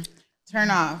familiar. Turn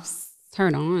offs.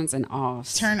 Turn ons and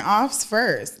offs. Turn offs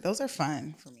first. Those are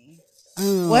fun for me.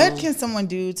 Ooh. What can someone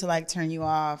do to like turn you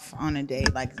off on a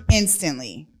date, like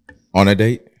instantly On a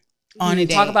date? on a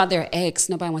date? Talk about their ex.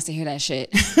 Nobody wants to hear that shit.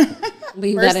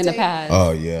 Leave First that in the date. past.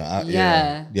 Oh yeah,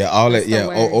 Yeah. All that. That's the Yeah,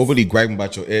 worst. overly bragging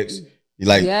about your ex. You're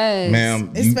like, Yes.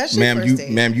 ma'am, Especially first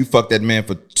date. ma'am, you fucked that man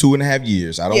for 2.5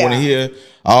 years. I don't Yeah. want to hear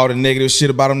all the negative shit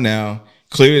about him now.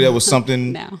 Clearly, that was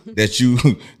something No. that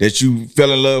you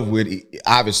fell in love with,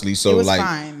 obviously. So It was like,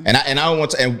 fine. and I don't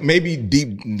want to, and maybe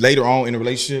deep later on in the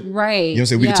relationship, Right. You know what I'm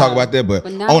saying? We can Yeah. talk about that, but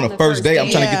But not on on the the first first date, I'm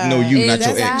date. trying to get to know you, not your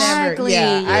ex. Exactly.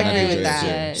 Yeah, I Yes. agree with that.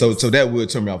 Yes. So that would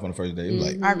turn me off on the first date.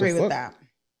 Like, I agree the with fuck? that.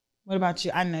 What about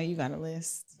you? I know you got a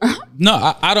list. No,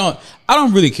 I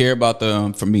don't really care about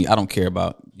the. For me, I don't care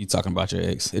about you talking about your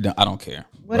ex. I don't care.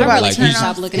 What about like turn you,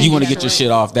 off? looking you at want to your get your shorts? shit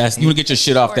off? You want to get your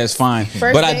shit off? That's fine.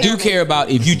 First But I date do or care about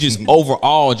if you just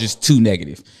overall just too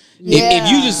negative. If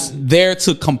you just there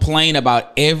to complain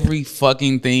about every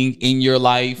fucking thing in your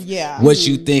life, Yeah. what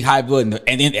you think, how good,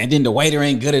 and then the waiter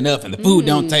ain't good enough, and the food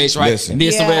don't taste right, Listen. and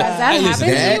this and Yeah. that. Does that Hey, listen, happen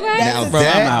to that- you guys? Now Bro, I'm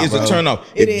that out, is bro. a turn off.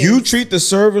 It If you is. treat the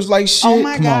servers like shit, Oh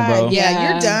my Come on, god! bro. Yeah,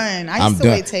 Yeah. you're done. I I'm used to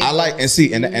done. wait tables. I like and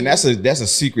see, and that's a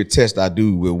secret test I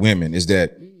do with women is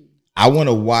that I want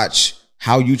to watch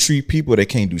how you treat people that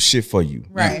can't do shit for you.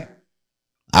 right.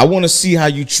 I want to see how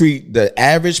you treat the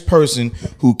average person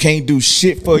who can't do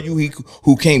shit for you,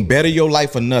 who can't better your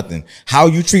life for nothing. How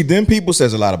you treat them people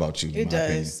says a lot about you. in It my does.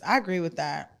 opinion. I agree with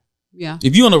that. Yeah.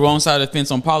 If you on the wrong side of the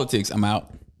fence on politics, I'm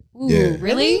out Ooh, Yeah.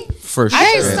 really? for sure.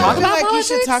 I just Talk don't feel about like you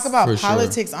should politics? talk about For sure.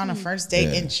 politics on a first date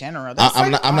Yeah. in general. That's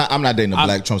I'm like- not dating a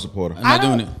black Trump supporter. I'm not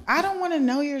doing it. I don't want to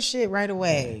know your shit right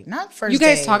away. Not first. You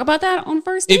guys date. talk about that on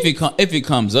first date? If it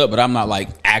comes up, but I'm not like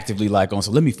actively like on.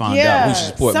 So let me find Yeah. out who should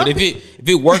support. Some But if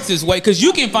it works this way, because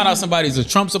you can find out somebody's a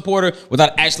Trump supporter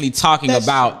without actually talking That's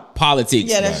about politics.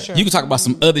 Yeah, that's true. You can talk about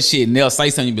some other shit and they'll say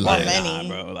something. You be like, money.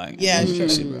 nah, bro. Like, Yeah, it's true.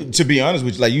 shit, bro. To be honest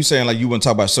with you, like you saying, like you wouldn't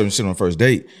talk about certain shit on the first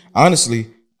date. Honestly,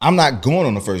 I'm not going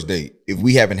on the first date if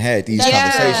we haven't had these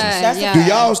conversations. That's yeah. Do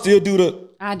y'all still do the?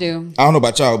 I do. I don't know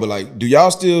about y'all, but like, do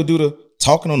y'all still do the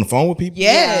talking on the phone with people?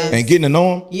 Yes. And getting to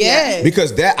know them? Yes.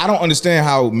 Because that I don't understand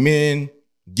how men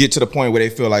get to the point where they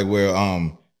feel like, well,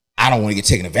 I don't want to get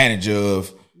taken advantage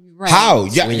of. Right. How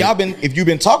y'all been? If you've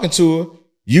been talking to her,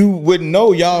 you wouldn't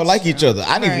know y'all like each other.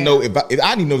 I need to Right. know if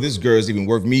I need to know if this girl is even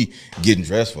worth me getting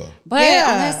dressed for. But Yeah.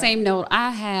 on that same note, I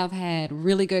have had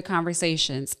really good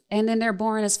conversations, and then they're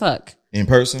boring as fuck. In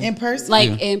person? In person.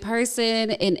 Like in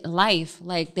person, in life,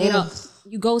 like they don't.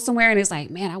 You go somewhere and it's like,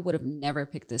 man, I would have never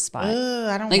picked this spot. I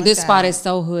don't Like want this that. spot is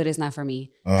so hood, it's not for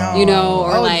me. No. You know,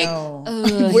 or Oh, like, no.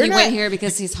 he not- went here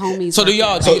because his homies. So do work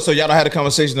y'all- there. So y'all don't had a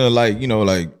conversation of like, you know,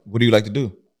 like, what do you like to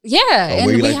do? Yeah, and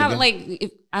where you we like to have go? like,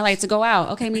 if I like to go out.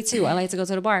 Okay, me too. I like to go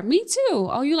to the bar. Me too.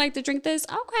 Oh, you like to drink this?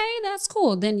 Okay, that's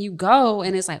cool. Then you go,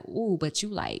 and it's like, ooh, but you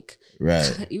like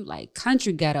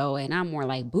country ghetto, and I'm more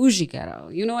like bougie ghetto.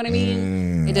 You know what I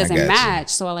mean? It doesn't got you. match.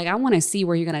 So like, I want to see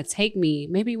where you're gonna take me.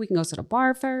 Maybe we can go to the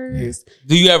bar first.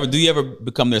 Do you ever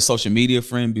become their social media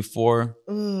friend before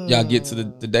y'all get to the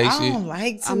day I shit? don't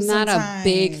like to. I'm not a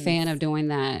big sometimes. fan of doing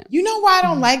that. You know why I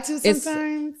don't like to It's-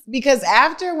 sometimes? Because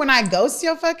after when I ghost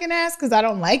your fucking ass because I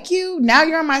don't like you, now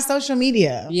you're on my social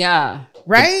media, Yeah.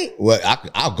 right? Well,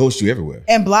 I'll ghost you everywhere.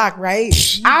 And block, right?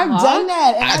 I've done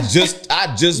that. And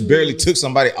I just barely took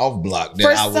somebody off block. That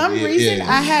for I was, some yeah, reason, yeah.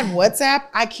 I had WhatsApp.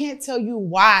 I can't tell you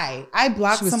why. I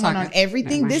blocked She was someone on talking.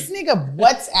 everything. Never This nigga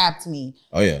WhatsApped me.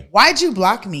 Oh yeah. Why'd you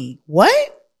block me?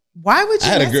 What? Why would you?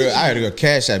 I had message a me? girl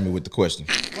cash at me with the question.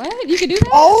 What? You can do that?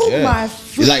 Oh Yeah. my!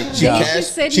 It's like she Did she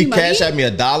cashed send she you money? cashed at me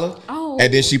 $1. Oh.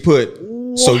 And then she put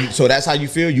so that's how you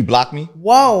feel? You block me?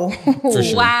 Whoa! For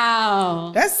sure.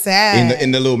 Wow. That's sad.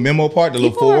 In the little memo part, the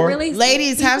little People are 4. really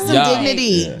Ladies, have some Y'all-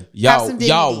 dignity. Have Y'all, some dignity.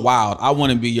 y'all wild. I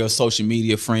want to be your social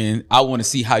media friend. I want to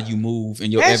see how you move in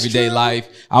your That's everyday true. life.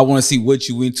 I want to see what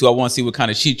you into. I want to see what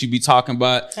kind of shit you be talking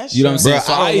about. That's You know what I'm true. saying? Bruh,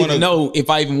 So I I don't even wanna- know if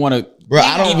I even want to. Bro,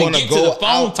 I don't even want to get go to the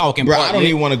phone out, talking bro, part, I don't nigga.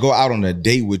 even want to go out on a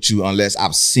date with you unless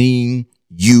I've seen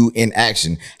you in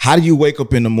action. How do you wake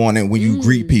up in the morning when you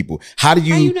greet people? How do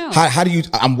you, you know? how do you,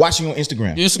 I'm watching you on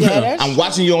Instagram. Instagram. that's I'm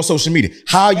watching you on social media.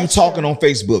 How are you talking on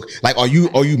Facebook? Like, are you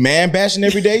man bashing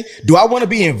every day? Do I want to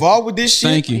be involved with this shit?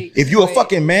 Thank you. If you a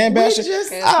fucking man We basher,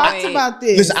 just I- talked about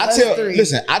this.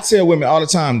 listen, I tell women all the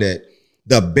time that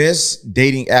the best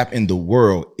dating app in the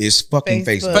world is fucking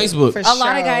Facebook. Facebook. For A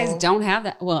lot of sure. guys don't have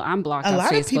that. Well, I'm blocked A on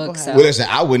lot of people Facebook. have. So Well, listen,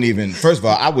 I wouldn't even. First of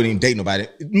all, I wouldn't even date nobody.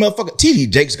 Motherfucker, TD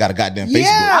Jake's got a goddamn Facebook.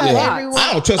 Yeah, Yeah. everyone.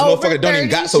 I don't trust Over motherfuckers that don't even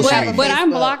 30, got social she media. have a but I'm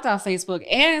Facebook. blocked off Facebook,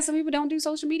 and some people don't do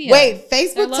social media. Wait, They're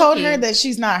Facebook lucky. told her that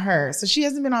she's not her, so she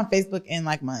hasn't been on Facebook in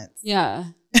like months. Yeah.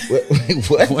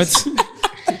 what? What?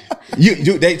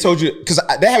 You they told you because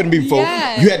that happened to me before.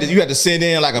 Yeah. You had to send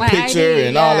in like a My picture ID,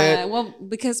 and all yeah. that. Well,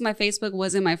 because my Facebook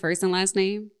wasn't my first and last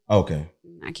name, Okay.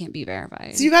 I can't be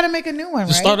verified. So you got to make a new one, right?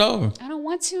 Just start over. I don't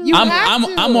want to. You have I'm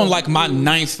to. I'm on like my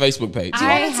 9th Facebook page.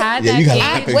 I had Yeah, that you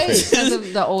got page a Facebook because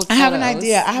of the old I have an photos.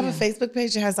 idea. I have a Facebook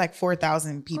page that has like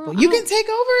 4,000 people. Girl, you I can take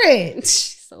over it.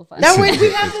 So funny. That way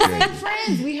we have the same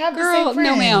friends. We have the Girl, same friends.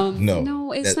 no, ma'am. No,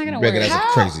 No, it's That- not gonna Rebecca, work.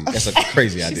 How? That's a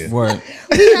crazy idea. Word.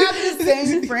 We have the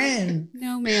same friends.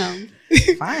 No, ma'am.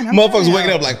 Fine. I'm Motherfuckers down.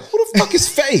 waking up like, who the fuck is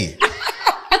Faye?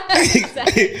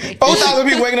 4,000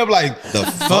 people waking up like, the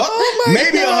fuck? my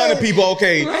Maybe God. 100 people,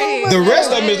 okay. Right. The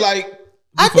rest of them is like,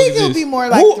 I think it'll be more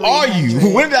like who are you?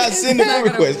 300. When did I send the friend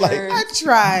Not gonna request? Like, work. I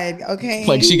tried. Okay.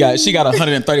 Like she got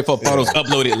 134 photos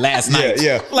uploaded last night.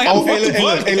 yeah. Like Oh, what hey, the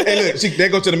fuck? look, they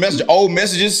go to the message, old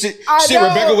messages, shit I know.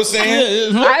 Rebecca was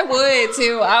saying. I would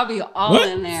too. I'll be all What?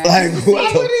 in there. Like,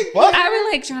 what the wouldn't- fuck? I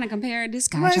be like trying to compare this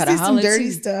guy. I might Try to see some holler dirty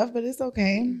too. stuff, but it's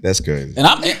okay. That's crazy.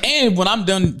 And when I'm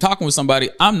done talking with somebody,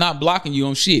 I'm not blocking you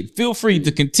on shit. Feel free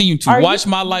to continue to Are watch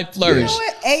you- my life You know flourish.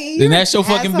 what? Hey, Then you're that's your an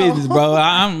fucking asshole. business, bro.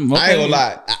 I'm okay. I ain't gonna lie.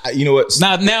 You know what?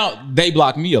 Now they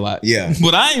block me a lot. Yeah.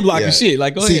 But I ain't blocking Yeah. shit.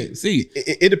 Like, go ahead. See.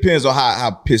 It depends on how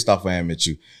pissed off I am at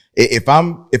you. If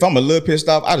I'm a little pissed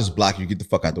off, I just block you, get the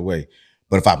fuck out the way.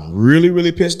 But if I'm really,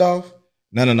 really pissed off,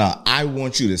 no. I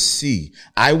want you to see.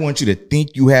 I want you to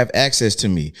think you have access to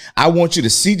me. I want you to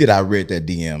see that I read that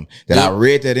DM, that I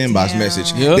read that inbox Damn.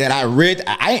 message, Yep. that I read.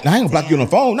 I ain't gonna block you on the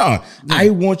phone. No,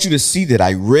 I want you to see that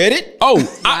I read it. Oh,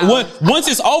 once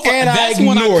it's over, And I that's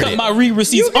when I ignored cut it. my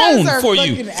re-receipts You guys on are for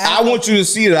fucking you. I assholes. want you to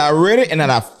see that I read it and that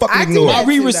I fucking I do ignore My that. it.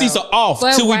 re-receipts are off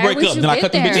But till we why break would up. you Then I get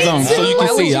cut them there? bitches on Me so you too. can Why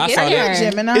see would it. I you saw get that.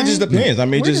 there? Gemini. It just depends. I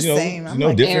mean, We're just the same. I'm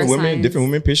like different air women. signs. Different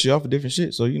women piss you off for different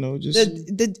shit. So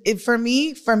just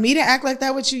For me to act like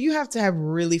that with you, you have to have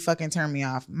really fucking turned me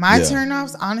off. My Yeah.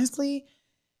 turnoffs, honestly,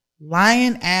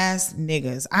 lying ass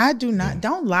niggas. I do not.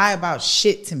 Don't lie about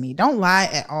shit to me. Don't lie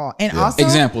at all. And also,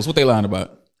 Examples. What they lying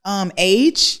about?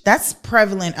 age. That's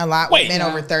prevalent a lot Wait. with men Yeah.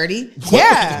 over 30.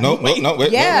 Yeah. no, wait.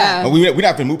 Yeah. No. We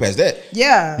not finna move past that.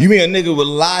 Yeah. You mean a nigga would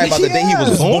lie about the day he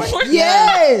was born?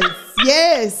 Yes.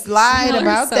 Yes, lied Y'all are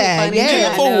about so that. funny. Yeah.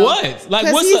 I For know. what? Like,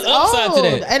 'Cause what's he's the upside old,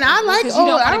 to that? and I like Because you old.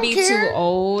 don't I want to don't be care. too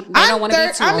old. They don't want to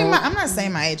be too old. I'm not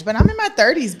saying my age, but I'm in my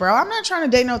 30s, bro. I'm not trying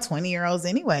to date no 20-year-olds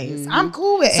anyways. I'm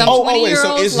cool with age. Some Oh, wait. So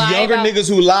 20-year-olds it's lie younger about- niggas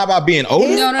who lie about being older?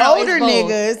 It's No, it's older both.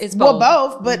 niggas. It's well,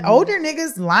 both. both, but older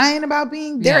niggas lying about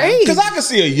being their Yeah. age. Because I can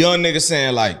see a young nigga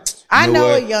saying like, I you know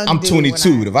what? a young I'm dude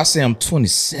 22. when If I say I'm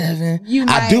 27, You I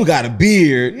might- do got a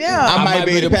beard. Yeah. I might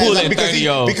be able to pull pull that that because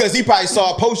 30-year-old. because he probably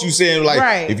saw a post you saying like,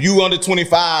 Right. if you under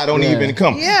 25, don't Yeah. even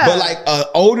come. Yeah. But like an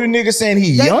older nigga saying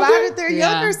he they younger, lie that they're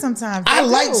Yeah. younger sometimes. I They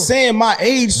like do. saying my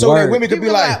age so that Word. women could be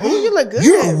People like, ooh, you look good.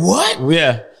 you're what?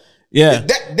 Yeah. Yeah.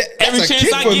 That's Every a chance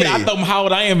kick I for get, me. I throw them how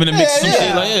old I am in the mix. Yeah, Some yeah.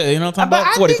 shit like, yeah, you know what I'm But talking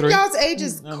about? I 43. think y'all's age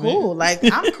is cool. Like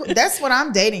I'm cool. That's what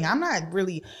I'm dating. I'm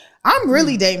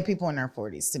really dating people in their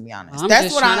 40s, to be honest. I'm That's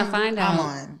just what trying I'm to find I'm out.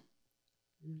 on.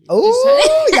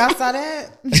 Oh, y'all saw that?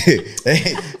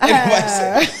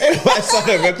 Anybody saw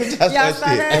that, man? Put that Y'all saw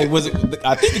shit. that? Hey, was it?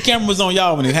 I think the camera was on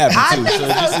y'all when it happened I too. think So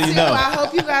just so so you too. know. I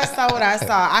hope you guys saw what I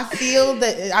saw. I feel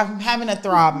that I'm having a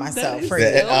throb myself for you.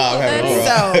 So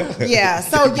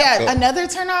another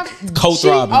turn off. Cold She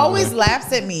throb. always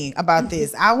laughs at me about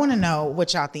this. I want to know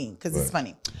what y'all think because it's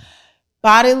funny.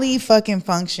 Bodily fucking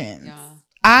functions. Yeah.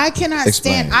 I cannot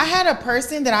Explain. stand. I had a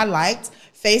person that I liked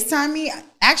FaceTime me.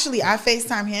 Actually, I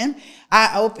FaceTime him.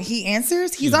 He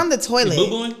answers. He's on the toilet.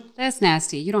 Boo-booing? That's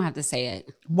nasty. You don't have to say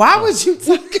it. Why would you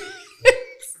talk?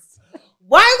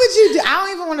 Why would you do? I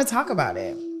don't even want to talk about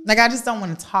it. Like I just don't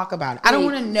want to talk about it. I don't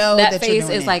want to know that, that you're face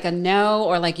doing is it. like a no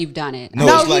or like you've done it. No,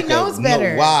 it's he like knows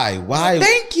better. No, why? Why?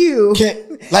 Thank you.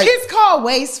 Like, It's called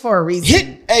waste for a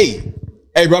reason. hey,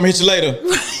 bro, I'm gonna hit you later.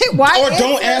 Why Or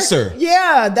don't answer.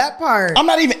 Yeah, that part. I'm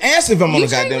not even answering if I'm on You the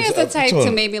strike goddamn me as the type to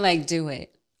toilet. maybe like do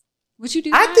it. Would you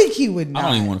do I that? think he would not. I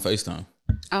don't even want to FaceTime.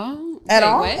 Oh, At wait,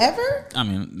 all, what? ever. I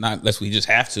mean, not unless we just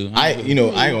have to. I ain't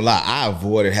gonna lie. I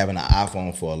avoided having an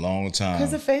iPhone for a long time.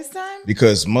 Because of FaceTime.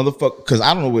 Because because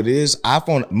I don't know what it is.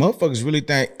 iPhone motherfuckers really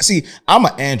think. See, I'm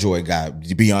an Android guy.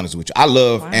 To be honest with you, I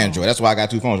love Android. That's why I got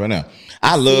 2 phones right now.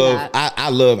 I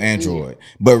love Android.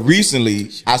 But recently,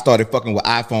 I started fucking with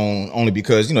iPhone only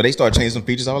because they started changing some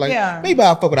features. I was like, maybe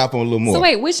I'll fuck with iPhone a little more. So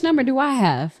wait, which number do I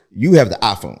have? You have the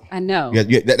iPhone. I know.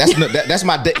 Yeah, that's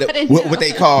my what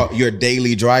they call your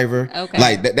daily driver. Okay.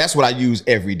 Like that's what I use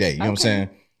every day. You know what I'm saying?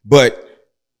 But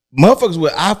motherfuckers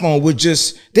with iPhone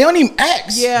they don't even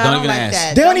ask. Yeah, Don't I don't even like ask.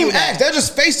 that. They don't even ask. They'll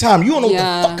just FaceTime. You don't know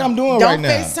Yeah. what the fuck I'm doing Don't right now.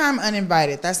 FaceTime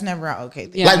uninvited. That's never an okay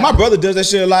thing. Yeah. Like my brother does that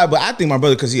shit a lot, but I think my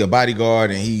brother because he a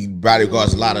bodyguard and he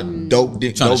bodyguards a lot of dope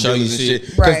Trying to dope show you dealers and shit.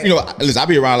 shit. Right. Because listen, I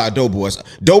be around a lot of dope boys.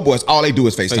 Dope boys, all they do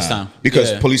is FaceTime, FaceTime.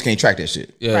 because Yeah. police can't track that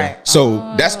shit. Yeah. Right.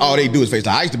 So that's all they do is FaceTime.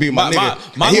 I used to be with my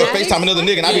nigga, my and he'll little- FaceTime another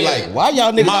nigga, and I be Yeah. like, why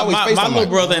y'all niggas always My FaceTime? little like,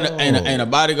 brother ain't a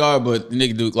bodyguard, but the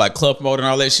nigga do like club mode and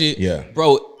all that shit. Yeah.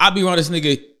 Bro, I be around this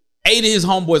nigga. 8 of his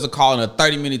homeboys are calling her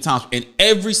 30 minutes times, and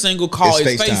every single call It's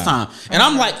is FaceTime. FaceTime. And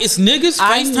I'm like, it's niggas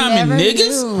I FaceTiming never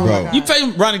niggas? knew. Bro.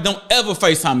 You Ronnie, don't ever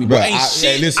FaceTime me, bro. Bro, Ain't hey,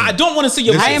 shit. listen. I don't want to see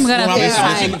your Listen. face. I am gonna when I'm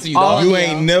FaceTime listening to you, all dog. You of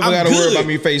ain't never I'm gotta worry good. about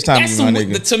me FaceTiming That's you, my some-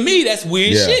 nigga. To me, that's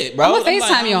weird Yeah. shit, bro. I'ma I'm like, FaceTime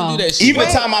I don't y'all. do that shit, Even bro.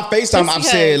 the time I FaceTime, I've Just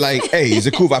said because. like, hey, is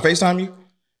it cool if I FaceTime you?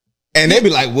 And they be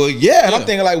like, well, yeah. And I'm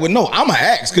thinking like, well, no, I'm going to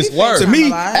ask. Because We to FaceTime me, a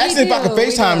lot. asking if I We can do,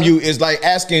 we FaceTime do. you is like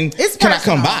asking, It's can I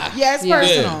personal. come by? Yeah, it's Yeah.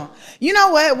 personal. You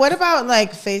know what? What about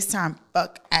like FaceTime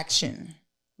fuck action?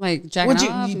 Like jacking Would you?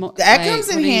 off? That comes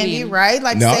in handy, right?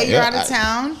 Like No, say you're yeah, out of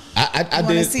town. I You want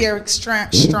to did. see her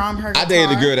strum her. I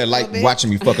dated a guitar girl that a liked little bit? watching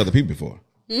me fuck other people before.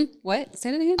 What?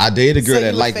 Say that again. I dated a girl So you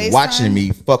that would liked FaceTime? watching me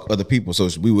fuck other people. So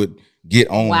we would get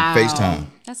on Wow. FaceTime.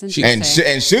 That's interesting.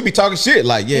 And she'll be talking shit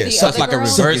like, yeah, the suck other like a girl-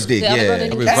 reverse dick. the other girl Yeah.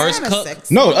 didn't- That's Reverse kinda cup?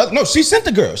 sexy. No, she sent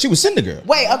the girl. She was sending the girl.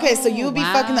 Wait, okay, so you'll be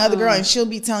wow. fucking the other girl and she'll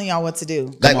be telling y'all what to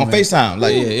do. Like on FaceTime.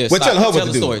 Like, Yeah. we're Stop. telling her what Tell to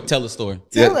the do. story. Tell the story.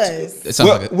 Tell Yeah. us. It sounds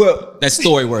like Well, that's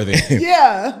story worthy.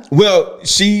 Yeah. well,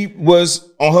 she was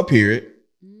on her period.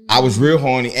 I was real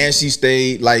horny, and she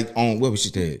stayed like on where was she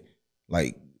stayed?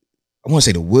 Like I want to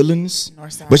say the Woodlands,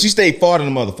 Northside. but she stayed far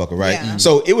than the motherfucker, right? Yeah.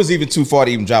 So it was even too far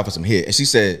to even drive for some hit. And she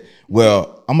said,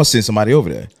 "Well, I'm gonna send somebody over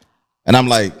there," and I'm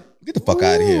like, "Get the fuck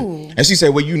out of here!" And she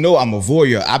said, "Well, you know, I'm a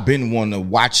voyeur. I've been wanting to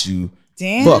watch you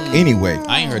Damn. fuck anyway."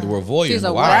 I ain't heard the word voyeur. She's in a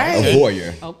a while. what? A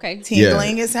voyeur. Okay.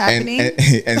 Tingling is happening.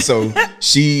 And so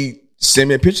she sent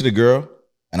me a picture of the girl,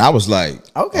 and I was like,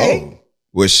 Okay. oh,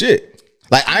 well, shit.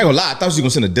 Like, I ain't gonna lie. I thought she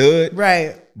was gonna send a dud.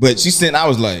 Right. But she sent, I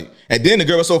was like, and then the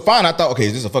girl was so fine, I thought, okay,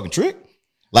 is this a fucking trick?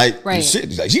 Like, Right.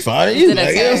 shit, like, she fine. Is it Like,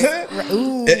 a you know what I'm test?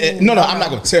 saying? Ooh. No, I'm not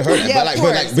gonna tell her that. Yeah, but like, of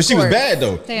course, but she of was course. bad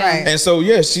though. Damn. Right. And so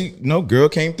yeah, she, girl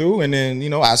came through, and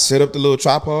then I set up the little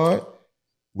tripod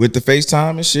with the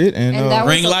FaceTime and shit, and, And that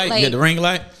was Ring light. like- You got the ring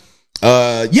light.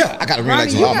 Yeah, I got a ring light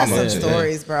Robbie, to you all my got some mother.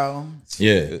 stories, bro.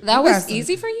 Yeah. That was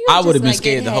easy for you? I would have Just, been like,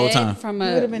 scared get the whole head time. From You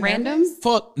a would have been random? nervous?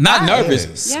 Fuck, not Why? nervous,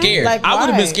 Yeah. scared. Like, I would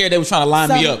have been why? scared they were trying to line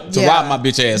me up to Yeah. rob my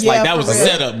bitch ass. Yeah, Like that was for a real.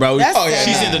 setup, bro. That's Oh, yeah,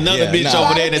 She sad. sent another Yeah, bitch nah.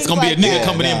 over there that's gonna be a Like nigga that.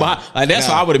 coming in Nah. behind. Like that's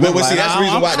why I would have been. Well, see, like, that's the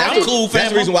reason why. I'm cool, fam.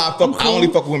 That's the reason why I I'm only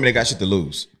cool. fuck with women that got shit to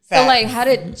lose. So, like, how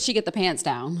did she get the pants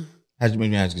down? How'd you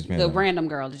make me ask this man? The random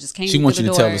girl that just came She through wants the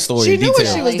you to door. tell the story. She in knew what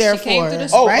detail. she was Like, there she came for. through the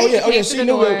Oh, right? oh yeah, Came she through knew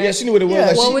the what. door. Yeah, she knew what it was. Yeah.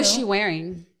 Like, What was she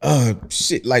wearing?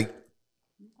 shit, like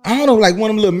I don't know, like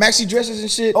one of them little maxi dresses and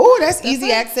shit. Oh, that's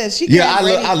easy access. She Yeah, came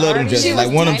ready. I love them Already dresses. she Like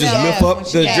was one of them just tied lift up.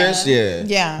 up the Yeah. dress. Yeah,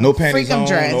 Yeah. No panties Freakum on,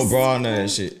 dress. no bra, none of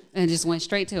that shit. And just went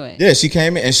straight to it. Yeah, she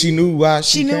came in and she knew why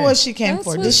She knew came. what she came That's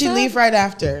for. Did what's she up. leave right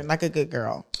after, like a good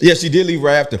girl? Yeah, she did leave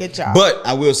right after. Good job. But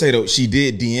I will say though, she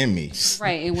did DM me.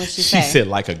 Right, and what she She said? said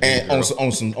like a good And girl.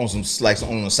 on some like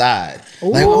on the side,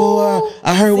 like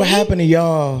I heard what See? happened to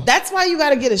y'all. That's why you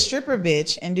got to get a stripper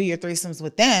bitch and do your threesomes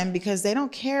with them because they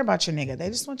don't care about your nigga. They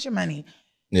just want your money.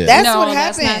 Yeah. That's no, what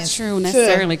that's happens. not true to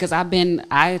necessarily because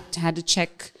I had to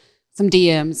check some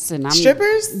DMs and I'm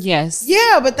strippers. Yes.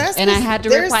 Yeah, but that's And I had to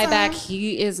there's reply some- back.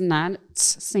 He is not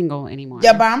single anymore.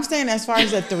 Yeah, but I'm saying as far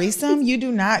as a threesome, you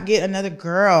do not get another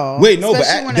girl. Wait, no, but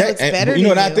especially when it looks better you know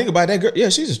than what I think about that girl? Yeah,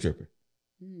 she's a stripper.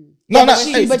 Yeah, No, but no,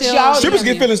 she- hey, but still- y'all strippers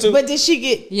get feelings too. But did she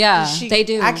get? Yeah, did she- they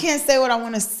do. I can't say what I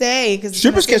want to say because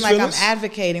Strippers seem catch like feelings. I'm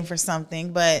advocating for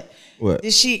something. But What?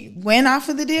 did she win off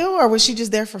of the deal or was she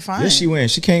just there for fun? Yeah, she went.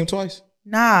 She came twice.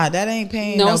 Nah, that ain't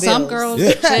paying No, no some bills. girls.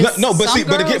 Yeah, Just no, but some see,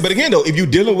 but girls- again though, if you're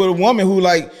dealing with a woman who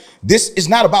like this, is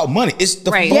not about money. It's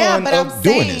the Right. fun Yeah, but I'm of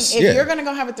doing saying this. if Yeah. you're gonna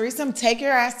go have a threesome, take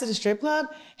your ass to the strip club.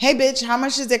 Hey, bitch, how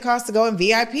much does it cost to go in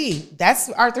VIP? That's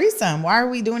our threesome. Why are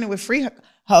we doing it with free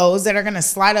hoes that are gonna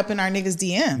slide up in our niggas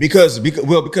DM? Because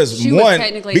She was one,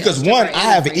 technically because a stripper one, and I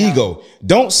have an a free hoe. ego.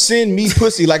 Don't send me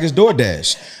pussy like it's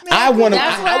DoorDash. I want to.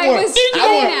 That's what I was getting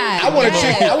at. I want a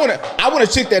chick. I want a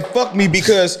chick that fucked me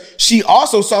because she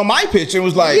also saw my picture and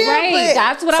was like, Yeah, Right, but-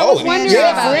 that's what I was Oh, wondering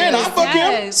yeah, about. friend, I'll fuck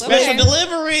him. Yes, Special okay.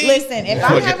 delivery. Listen, if I'm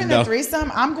Fuck it, having no. a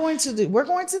threesome, we're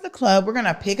going to the club. We're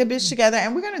gonna pick a bitch together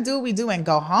and we're gonna do what we do and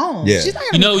go home. Yeah. She's not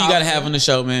gonna You know be what you gotta costly. have on the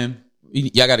show, man.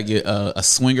 Y'all gotta get a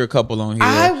swinger couple on here.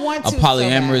 I want to a so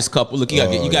polyamorous bad. couple. Look, you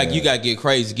gotta Oh, you gotta get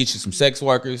crazy. Get you some sex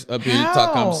workers up here to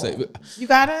talk How? conversation. You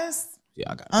got us?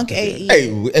 Yeah, I got. Unk AE.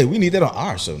 hey, we need that on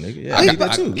our show, nigga. Yeah, I need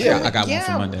that too. Yeah. I got one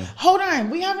for Monday. Hold on,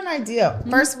 we have an idea.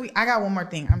 First, I got one more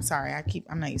thing. I'm sorry,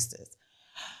 I'm not used to this.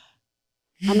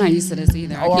 I'm not used to this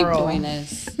either. I keep Oral. doing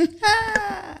this.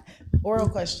 Oral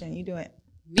question. You do it.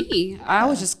 Me, I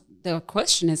was just. The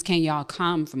question is, can y'all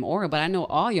come from oral? But I know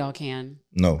all y'all can.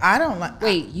 No, I don't like.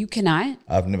 Wait, you cannot?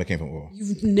 I've never came from oral.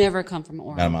 You've never come from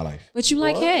oral. Not in my life. But you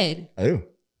like head. I do.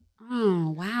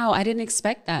 Oh, wow. I didn't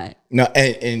expect that. No,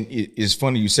 and it's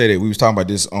funny you say that. We was talking about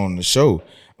this on the show.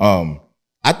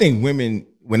 I think women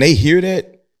when they hear that,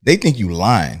 they think you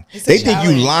lying. It's a They think you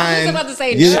challenge. lying. I was about to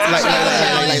say Yeah,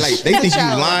 challenge. like they think you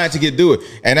lying to get do it,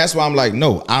 and that's why I'm like,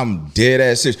 no, I'm dead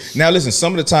ass serious. Now listen,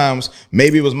 some of the times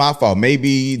maybe it was my fault.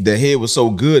 Maybe the head was so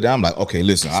good that I'm like, okay,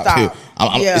 listen, Stop.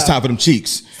 Yeah. it's time for them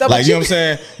cheeks. So, like but you know what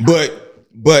I'm saying?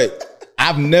 But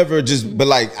I've never just, but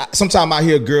like sometimes I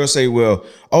hear girls say, well,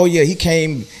 oh yeah, he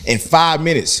came in 5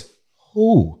 minutes.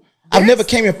 Who? I've never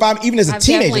came in 5, even as a I've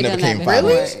teenager, definitely never done came that in 5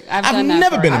 before. minutes. I've I've done that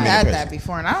never for- been a I've minute had present. that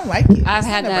before, and I don't like it. I've It's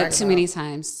had nothing to that brag too about. many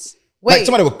times. Wait, Like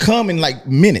somebody would come in like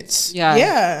minutes. Yeah.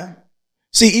 yeah.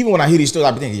 See, even when I hear these stories,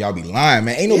 I be thinking y'all be lying,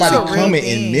 man. Ain't It's nobody a real coming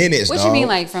thing. in minutes, What dog. you mean,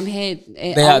 like from head?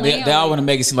 They all want to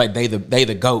make it seem like they the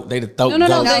goat. They the throat No.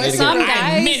 goat. No, They it's the a goat. real-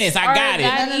 guys Minutes, I are got it.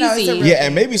 that No, it's a easy. real- Yeah,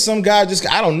 and maybe some guy just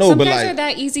I don't know, Some but guys like are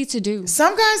that easy to do.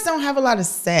 Some guys don't have a lot of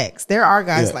sex. There are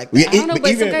guys Yeah. like that. Yeah, I don't know, but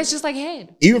even- some guys just like head.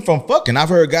 even from fucking, I've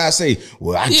heard guys say,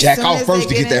 "Well, I jack Soon off as first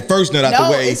they to get in- that first nut out no,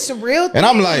 the way." it's a real thing. And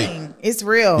I'm like, it's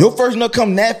real. your first nut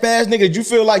come that fast, nigga? Did you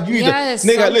feel like you Yes,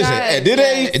 either, nigga? some Listen,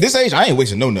 guys, at this age, I ain't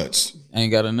wasting no nuts. Ain't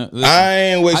got enough. Listen, I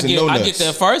ain't wasting no I nuts. get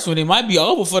that first one. It might be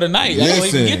over for the night. I don't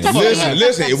even get the fuck out.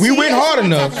 Listen. If we went hard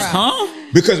enough, Huh?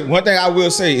 because one thing I will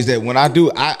say is that when I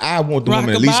do, I want the woman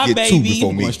to at least Rock-a-bye, get 2 baby.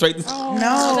 before me. Going straight to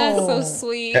no, That's so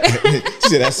sweet. She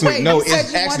said that's sweet. Wait, No, you said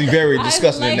it's you actually want very I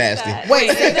disgusting like and nasty. that. Wait,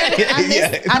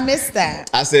 I Yeah. missed that.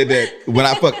 I said that when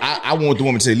I fuck, I want the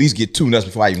woman to at least get 2 nuts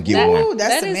before I even get That- one. Ooh,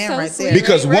 that's That the is man so right sweet. there.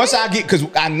 Because Right? once I get, because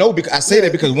I know, because I say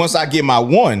that because once I get my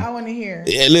one, I want to hear.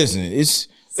 yeah, listen, listen.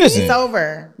 It's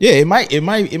over. Yeah, it might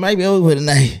be over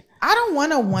tonight. I don't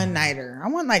want a one nighter. I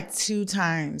want like 2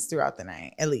 times throughout the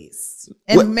night at least,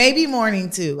 and What? maybe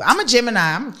morning too. I'm a Gemini.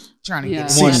 I'm trying to Yeah.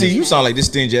 get See, one. you sound like this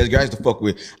stingy ass guy I used to fuck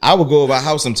with. I would go over our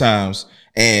house sometimes,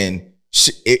 and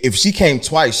if she came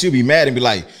twice, she'll be mad and be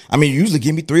like, I mean, you usually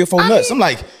give me 3 or 4 nuts. I'm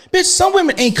like, bitch, some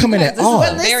women ain't coming at all.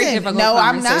 But very difficult. No,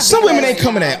 I'm not. Some women ain't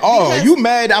coming at all. You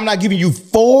mad I'm not giving you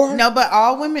 4? No, but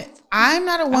all women. I'm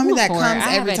not a woman that comes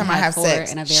every time I have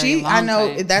sex. I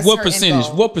know that's what her percentage.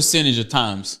 info. What percentage of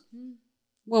times?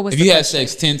 What was if you had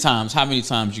sex 10 times, how many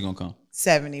times you gonna come?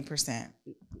 70%.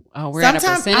 Oh, we're at a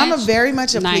Sometimes percentage. I'm a very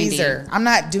much a 90. pleaser. I'm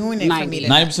not doing it for me to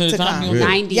 90% of the time. come. Really?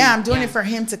 90. Yeah, I'm doing it for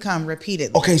him to come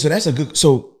repeatedly. Okay, so that's a good.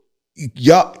 So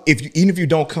y'all, even if you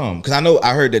don't come, because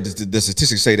I heard that the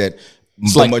statistics say that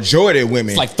the majority of women,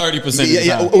 it's like 30%.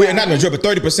 Yeah, not majority, but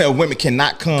 30% of women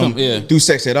cannot come do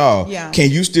sex at all. Yeah. Can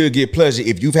you still get pleasure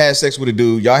if you've had sex with a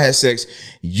dude? Y'all had sex,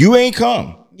 you ain't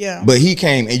come. Yeah. But he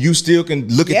came, and you still can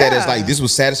look at that as like this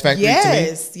was satisfactory to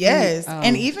me. Yes.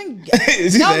 And even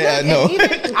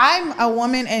even I'm a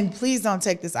woman, and please don't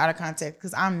take this out of context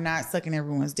because I'm not sucking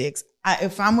everyone's dicks.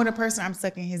 If I'm with a person, I'm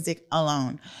sucking his dick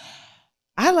alone.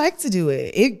 I like to do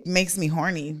it. It makes me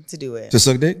horny to do it. To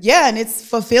suck dick? Yeah, and it's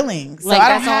fulfilling. So Like I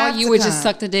don't that's all have you to would come. just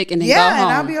suck the dick and then Yeah, go home.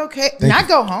 and I'll be okay. Not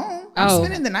go home. I'm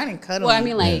spending the night and cuddling. Well, I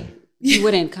mean, like you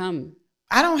wouldn't come.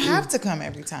 I don't have to come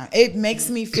every time. It makes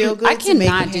me feel good. I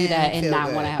cannot to make do that and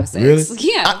not want to have sex. Really?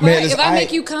 Yeah, Man, if I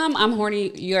make you come, I'm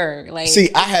horny. You're like. See,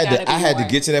 I had to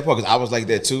get to that part because I was like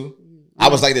that too. I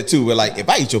was like that too. Where like if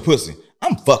I eat your pussy,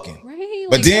 I'm fucking. Right?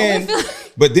 But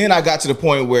like, but then I got to the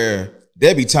point where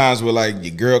there be times where like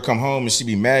your girl come home and she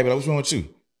be mad, but like, what's wrong with you?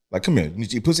 Like, come here, you need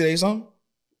to eat pussy today or something?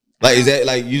 Like, is that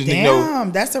like you just know?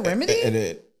 That's a remedy.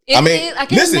 I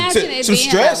can listen, imagine it some being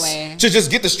stress that way. to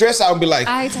just get the stress out and be like,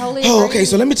 I totally oh, agree. okay,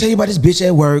 so let me tell you about this bitch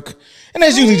at work, and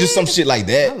that's usually just some shit like I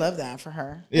that. love that for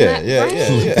her. Yeah.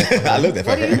 I love that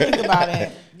for What do you her. think about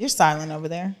it? You're silent over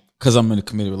there. Because I'm in a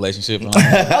committed relationship. Okay,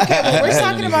 well, we're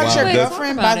talking about your Let's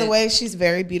girlfriend. talk about By the it. way, she's a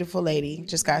very beautiful lady.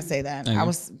 Just gotta say that. Thank I you.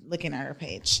 was looking at her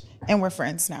page, and we're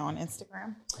friends now on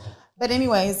Instagram. But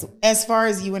anyways, as far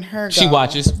as you and her go, She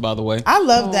watches, by the way. I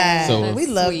love that. So- We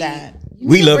love Sweet. that.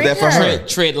 We love Bring that for her.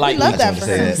 Tread We lightly. love that I for just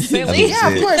her. wanted to say that. Really? Yeah,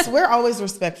 of course. We're always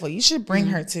respectful. You should bring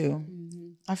her too.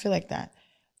 I feel like that.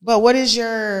 But what is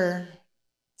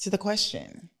to the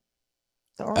question?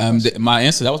 The oral question. My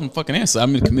answer. That was my fucking answer.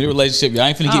 I'm in a committed relationship. Y'all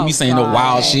ain't finna get me saying no God.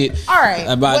 wild shit. All right.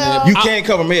 About Well, You can't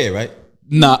cover me, right?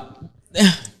 Nah.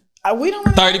 we don't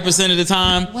want 30% of the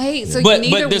time. Wait, so but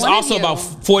neither there's one of also you- about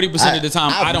 40% of the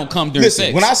time I don't come during listen,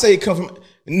 sex. When I say come from,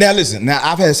 now listen, now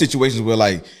I've had situations where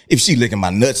like if she licking my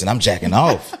nuts and I'm jacking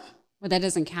off, But that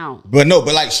doesn't count. but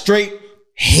like straight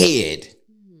head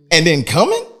and then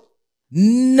coming,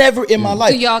 never in my Do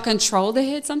life. y'all control the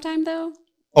head sometime though?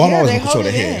 Oh, I'm Yeah, always they gonna control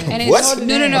hold the it head. in. And What? it's,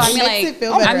 no. I mean, Makes like, it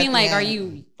feel better I at mean, the like, are end.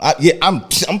 you? Yeah, I'm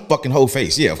fucking whole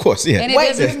face. Yeah, of course. Yeah, And Wait,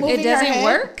 it you're doesn't. moving It her doesn't head?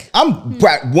 work. I'm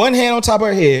right, one hand on top of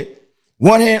her head,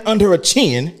 one hand under her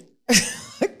chin,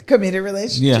 committed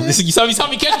relationship. yeah. You saw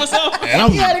me catch myself? and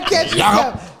I'm You had to catch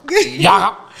yourself.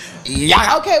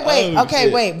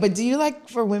 Okay, wait. But do you like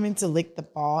for women to lick the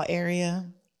ball area?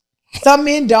 Some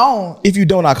men don't. If you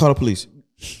don't, I call the police.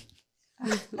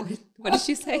 What did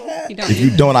she say? You don't. If you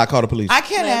don't, I call the police. I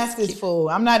can't ask this fool.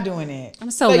 I'm not doing it.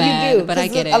 I'm so mad, but I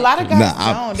 'cause get it. A lot of guys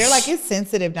Nah, don't. They're like, it's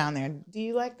sensitive down there. Do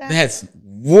you like that? That's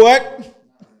What?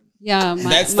 Yeah,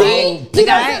 That's the He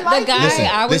guy. doesn't like The guy Listen,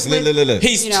 I was listen, with. look.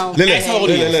 he's You know, Look, Ask how old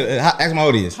he is. ask him how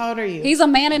old he is. How old are you? He's a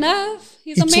man enough.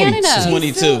 He's a He's man 20. enough.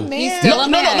 22. Still, man. He's still a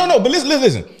man. No. But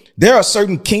listen. There are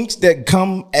certain kinks that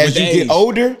come as With you age. get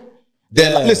older.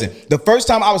 That Yeah. listen, the first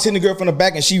time I was hitting the girl from the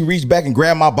back and she reached back and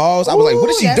grabbed my balls, I was like, "What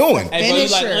is Ooh, she that's doing?" Hey, bro, you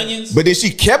like Finisher. onions? But then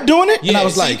she kept doing it, and I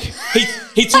was see, like,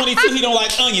 he 22, he don't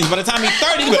like onions. By the time he's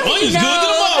 30, he's like, onions good to the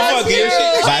motherfucker. This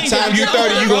shit "By the changed. time you're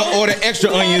 30, you gonna order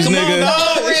extra onions, Come on, nigga."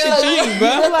 dog. This shit changed, You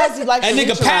bro. realize you like That to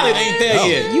nigga ritualize. palate ain't there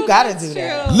yet. You gotta do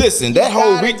that. Listen, that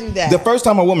whole gotta do that. the first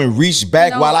time a woman reached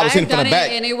back No, while I was hitting I've from the done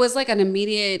back, it, and it was like an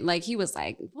immediate. Like he was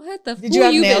like, "What the? Did you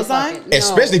have nails on? fucking?" No.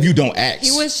 especially if you don't ask.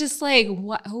 He was just like,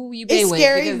 "What? Who you been It's with?"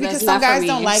 scary because that's some not for guys me.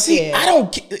 don't like See, it. I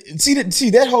don't see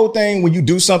that whole thing when you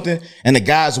do something and the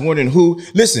guy's wondering who.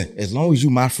 Listen, as long as you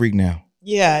my freak now,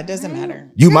 Yeah, it doesn't matter.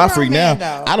 you You're my a freak man,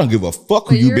 now. though. I don't give a fuck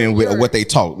who But you you're- been with or you're- what they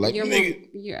talk. Like, You're nigga,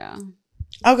 yeah.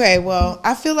 Okay, well,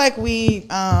 I feel like we've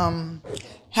been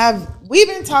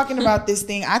talking about this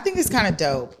thing. I think it's kind of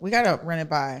dope. We gotta run it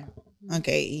by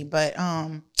okay, but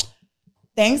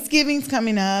Thanksgiving's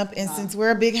coming up, and since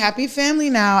we're a big happy family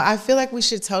now, I feel like we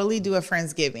should totally do a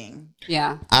Friendsgiving.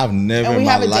 Yeah. I've never And in we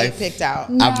my have a life. date picked out.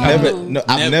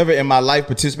 I've never in my life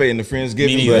participated in the Friendsgiving,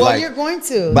 Me neither. but Well, like, you're going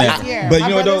to but, this year. but My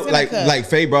you know brother's though, gonna cook. like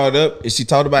Faye brought it up and she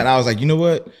talked about it, and I was like, you know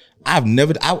what? I've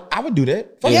never. I would do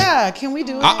that. Yeah, can we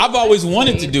do it? I've always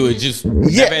wanted to do it. Just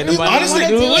never had nobody honestly, to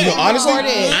do it. honestly,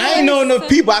 I ain't know enough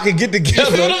people I could get together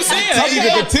You know what I'm saying? to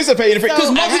even participate in it. Because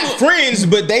So- I have friends,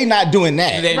 but they not doing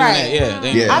that. They ain't Right. doing that. Yeah, they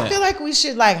ain't Yeah. I doing feel like we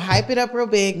should like hype it up real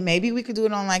big. Maybe we could do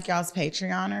it on like y'all's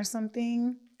Patreon or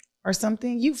something.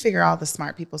 You figure all the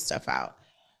smart people stuff out.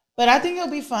 But I think it'll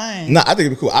be fun. No, I think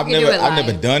it'd be cool. I've We can do never, it I've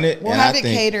never live. done it. We'll and have I it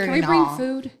think, catered. Can we and bring all.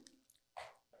 food?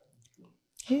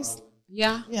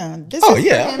 Yeah. This Oh is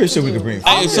yeah, for I'm him pretty to sure we do. could bring.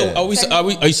 Hey, food. so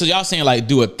Yeah. so y'all saying like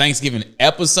do a Thanksgiving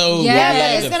episode? Yeah. Yeah,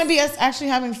 Yeah. but it's gonna be us actually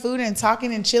having food and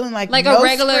talking and chilling, like Like no a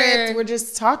regular- script, we're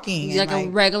just talking. Like and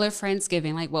a regular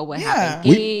Friendsgiving, like what would Yeah.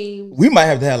 happen? Games. We might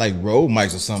have to have like road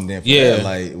mics or something. Then for Yeah. that.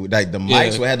 Like the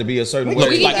mics Yeah. would have to be a certain We way.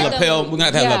 could do Like that. lapel, we're gonna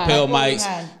have to have Yeah. lapel Like what we mics.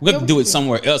 had. We're gonna Yeah, do we it could.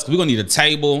 somewhere else because we're gonna need a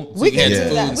table. So we can can have do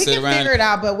food that. and We sit can around. figure it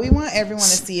out, but we want everyone to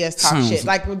see us talk Sounds- shit,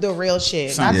 like the real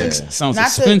shit. sounds- not yeah. the, Sounds not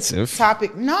expensive. The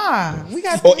topic. Nah, we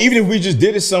got. Or even if we just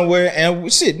did it somewhere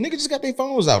and shit, niggas just got their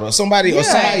phones out, or somebody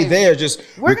Yeah. there just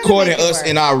We're gonna recording make it us work.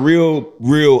 in our real in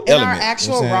element. our You know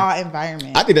actual what I'm saying? raw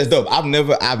environment. I think that's dope. I've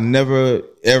never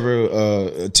ever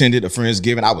attended a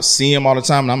Friendsgiving. I would see him all the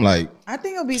time, and I'm like, I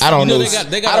think it'll be. I don't something know. fun.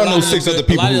 They got I don't a lot know of 6 good- other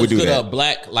people a lot who of would do good, that.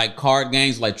 Black like card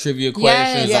games, like trivia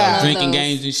questions, yeah. like drinking Those.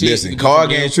 games and shit. Listen, You can do card some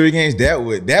games, deals. trivia games, that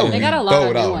would They be got a lot throw of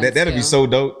it new off. ones, That'd be too. so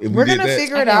dope if We're we did gonna that.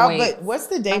 figure I it can't out. wait. But what's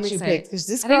the date I'm you excited. picked? Because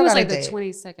this I girl think it was got a like the date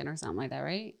 22nd or something like that,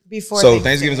 right? before. So Thanksgiving.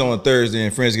 Thanksgiving's on a Thursday,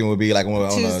 and Friendsgiving would be like on a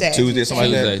Tuesday or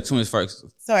something like that. Tuesday, 21st.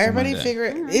 So everybody like that. figure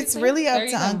it. Alright, It's see? really up There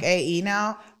to you go. Unc AE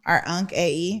now. Our Unc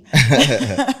AE.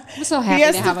 I'm so happy He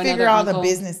has to to have figure another all uncle. the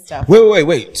business stuff.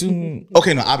 Wait.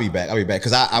 Okay, no, I'll be back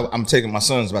because I'm taking my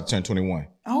son's about to turn 21.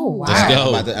 Oh wow! Let's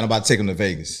go. I'm about to take him to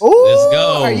Vegas. Ooh, Let's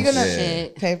go. Are you gonna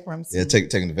Shit. pay for him? Yeah, soon?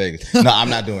 take him to Vegas. No,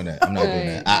 I'm not doing that. I'm not doing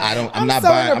that. I don't. I'm not so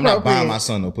buying. I'm not inappropriate. buying my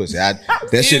son no pussy. That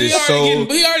shit is he so.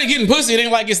 He already getting pussy. It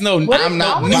ain't like it's no. I'm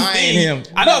not new buying thing. him.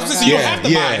 I know. Sister, you don't Yeah, have to buy.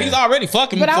 yeah. it. He's already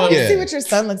fucking. But I want Yeah. to see what your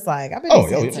son looks like. I bet Oh,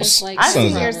 he's yo, handsome. Just like I see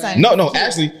son's your not son. No.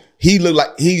 Actually, he looked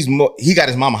like he's more. He got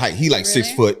his mama height. He like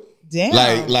 6 foot.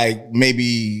 Damn. Like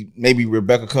maybe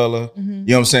Rebecca Color. You know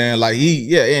what I'm saying? Like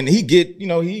and he get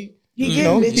he get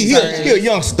bitches. he a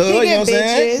young stud. He You know get what I'm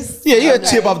saying? bitches. Yeah, he a Okay.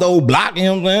 chip off the old block. You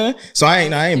know what I'm saying? So I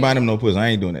ain't buying him no pussy. I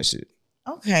ain't doing that shit.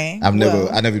 Okay. I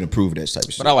well, never even proved that type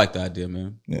of shit. But I like the idea,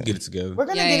 man. Yeah. Get it together. We're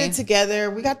gonna Yeah. get it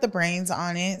together. We got the brains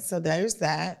on it, so there's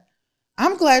that.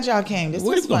 I'm glad y'all came. This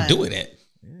Where was are we gonna fun. do it at?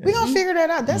 We gonna figure that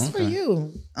out. That's for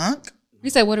you, Unc. We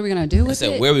said, what are we gonna do I with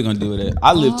said, it? where are we gonna do it at?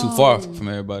 I live too far from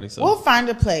everybody, so We'll find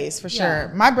a place for Yeah.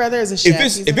 sure. My brother is a chef.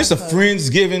 If it's a cook.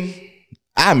 Friendsgiving,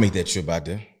 I'll make that trip out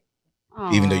there.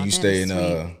 Aw, even though you that stay is in,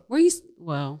 sweet. Where you?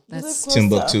 Well, You live that's close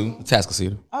Timbuktu.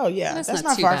 Tascasita. Oh yeah, That's that's not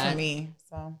not too far bad. from me.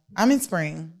 So I'm in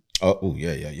Spring. Oh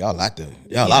yeah. Y'all out there.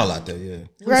 Y'all all out there. Yeah.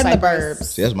 We're in the Cypress. burbs,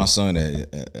 See, that's my son.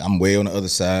 I'm way on the other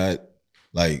side,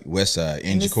 like west side,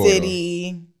 in Energy the Corridor.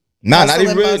 city. Nah, not Hustle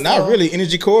even and really. Not bustle. really.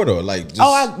 Energy Corridor. Like,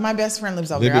 just, My best friend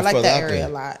lives over Little there. I bit like that further out area there.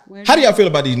 a lot. Where how do y'all feel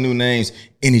about these new names?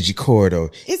 Energy Corridor,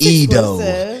 It's Edo.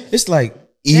 exclusive. It's like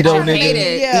Edo, I hate nigga.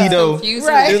 it. Yeah. Edo. Confusing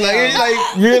Right. as It's hell.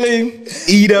 like really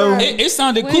Edo. Right. It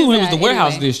sounded What cool is when it was that the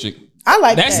warehouse anyway? district. I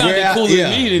like That that. sounded Yeah, cooler yeah,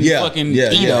 to me than yeah, fucking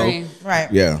yeah, Edo. Agree.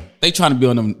 Right. Yeah. They trying to be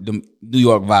on them New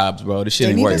York vibes, bro. This shit They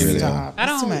ain't need working. to Really. stop. I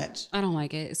It's too don't. much. I don't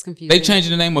like it. It's confusing. They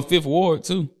changing the name of Fifth Ward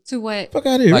too, to what? Fuck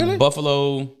out of here, like really?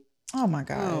 Buffalo Oh my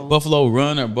god. Buffalo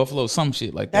Run or Buffalo some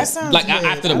shit like that. That sounds like good.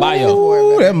 after the I bio.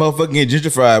 Ooh, that motherfucker get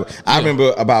gentrified. I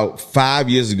remember about 5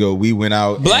 years ago, we went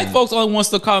out. Black and- folks only wants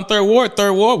to call them Third Ward.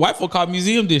 Third Ward. White folk call it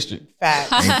Museum District.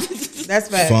 Facts. That's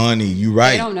bad. Funny, you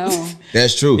right. I don't know.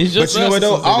 That's true. It's But just you know us what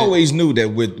though? that I did it. always knew that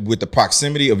with the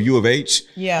proximity of U of H,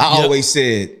 Yeah. I Yep. always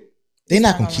said they're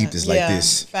not gonna keep this like Yeah,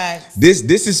 this. Facts.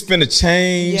 This is finna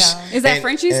change. Yeah. Is that And-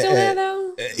 Frenchie still there though?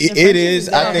 It is.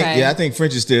 I think. Okay. Yeah, I think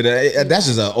French is still there. That's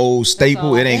just an old staple.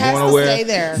 all. It ain't It has going to nowhere. stay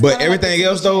there. But Kinda everything like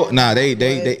else though, nah,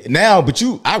 they now. But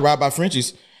I ride by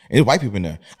Frenchies. And there's white people in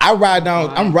there. I ride down.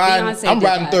 I'm riding. Beyonce I'm did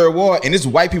riding that. Third Ward, and it's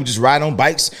white people just ride on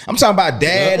bikes. I'm talking about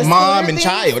dad, The mom, scooter and thing?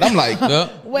 child. I'm like,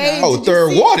 Yep. Wait. oh, did you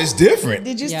Third see- Ward is different.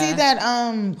 Did you see Yeah. that?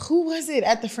 Who was it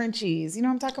at the Frenchies? You know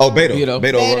what I'm talking Oh, about? Beto.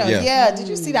 Beto, yeah. yeah. Did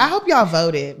you see that? I hope y'all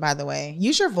voted. By the way,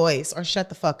 use your voice or shut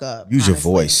the fuck up. Use your honestly.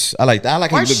 voice. I like that. I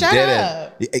like how Or you look shut dead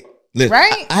up. at. Hey, listen,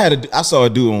 Right? I saw a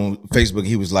dude on Facebook.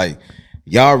 He was like,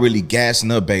 y'all really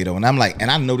gassing up Beto. And I'm like, and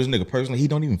I know this nigga personally, he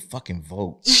don't even fucking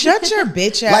vote. Shut your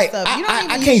bitch ass Like, up. You don't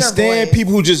even I use can't your stand voice.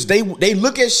 people who just, they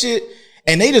look at shit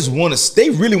and they just want to, they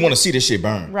really want to see this shit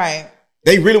burn. Right.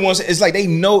 They really want to, it's like they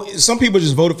know, some people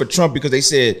just voted for Trump because they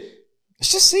said,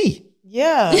 let's just see.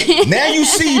 Yeah. Now you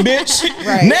see, bitch.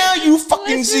 Right. Now you fucking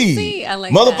Let's just see. see. I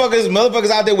like motherfuckers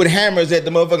out there with hammers at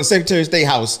the motherfucking Secretary of State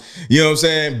house. You know what I'm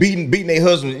saying? Beating their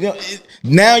husbands. You know,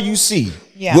 now you see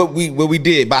what we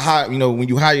did by how, you know, when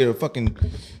you hire a fucking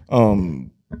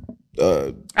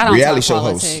reality show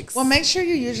host. Well, make sure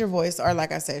you use your voice, or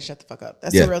like I said, shut the fuck up.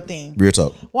 That's the real thing. Real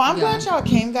talk. Well, I'm glad y'all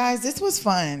came, guys. This was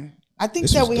fun. I think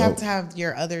that we have to have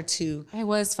your other two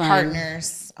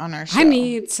partners on our show. I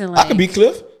need to like. I could be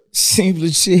Cliff. Seems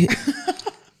legit.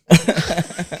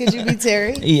 Could you be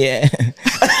Terry? Yeah.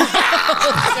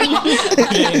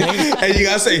 And you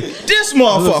gotta say, this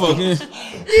motherfucker.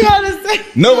 You gotta say.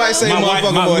 Nobody say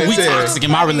motherfucker more than Terry. Toxic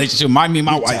in my relationship. My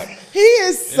wife. He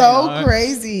is so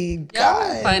crazy.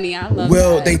 God. Funny. I love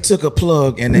Well, that. they took a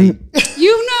plug and they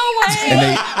You know what?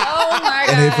 Oh my God.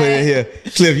 and they put it in here.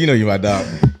 Cliff, you know you my dog.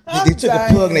 They took a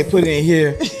plug and they put it in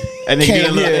here. And they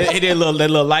did that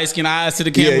little light skin eyes to the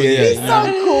camera. Yeah. He's so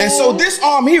cool. And so this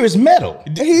arm here is metal.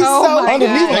 He's so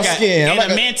underneath God. my skin. I'm like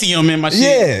adamantium in my shit.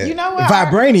 yeah. You know what?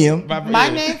 Vibranium. My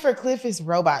name for Cliff is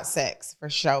Robot Sex for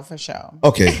show.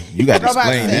 Okay, you got to Robot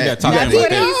explain sex. that. gotta talk That's about what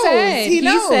that. he said. He He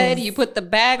knows. said you put the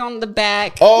bag on the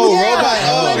back. Oh, Yeah. robot.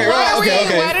 Oh,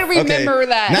 okay, Why right. did we remember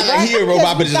that? Not like he a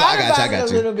robot, but Because just we I got thought you. about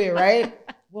it a little bit, right?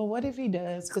 Well, what if he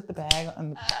does put the bag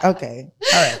on the? Okay,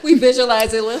 all right. We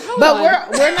visualize it. Hold But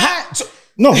on. we're not.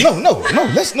 No.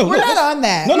 Let's We're not on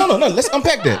that. No. Let's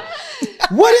unpack that.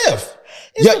 What if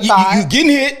It's a you vibe. getting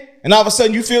hit and all of a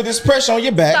sudden you feel this pressure on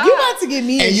your back? You about to get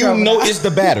me in and you trouble. know it's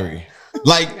the battery.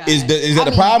 Like, is that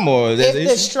the problem or is that If the the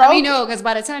issue? stroke, I mean, no, because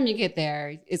by the time you get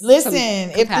there, it's listen.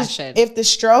 some compassion. If the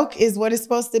stroke is what it's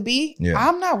supposed to be, Yeah.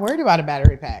 I'm not worried about a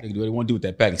battery pack. They do what they want to do with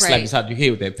that pack. Slap Right. inside your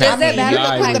head with that pack. Does that battery You look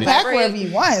can like put the pack vibrate? wherever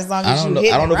you want as long I as don't you know.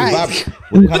 hit I don't it know if right. it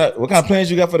vibrate. What kind of plans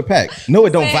you got for the pack? No, it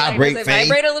don't vibrate, Does it Faye.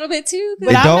 vibrate a little bit too? It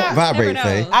I'm don't not- vibrate, never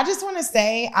know. Faye. I just want to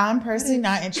say I'm personally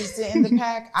not interested in the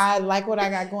pack. I like what I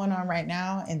got going on right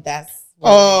now, and that's.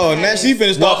 Oh, now she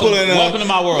finished start Welcome- pulling up. welcome to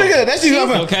my world. Look at that. She's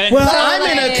okay. Well, So, I'm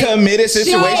in a like, committed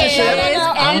situation. is.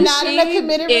 I'm And not in a she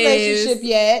committed is- relationship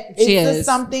yet. she It's just is.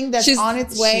 something that's She's- on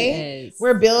its she way. is.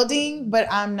 We're building, but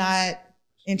I'm not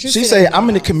interested. She said, in I'm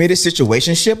in a that committed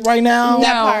situationship right now.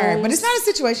 that No. part, but it's not a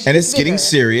situation. And it's getting bigger.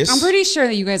 serious. I'm pretty sure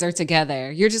that you guys are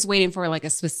together. You're just waiting for like a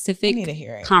specific I need to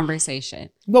hear it. conversation.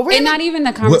 But we're And in not even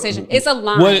the conversation. It's a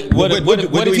line. What What do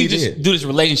if we he do just here? do this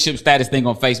relationship status thing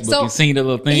on Facebook So, and seen the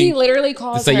little thing? He literally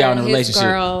calls say her y'all in a his relationship.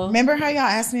 girl. Remember how y'all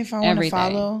asked me if I want Every to day.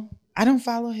 follow? I don't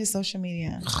follow his social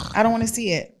media. I don't want to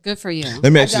see it. Good for you.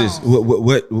 Let me ask you I this: don't.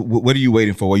 what are you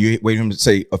waiting for? Are you waiting for him to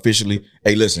say officially,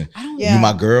 "Hey, listen, Yeah. you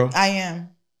my girl," I am.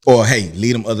 or "Hey,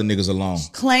 leave them other niggas alone"?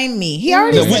 Claim me. He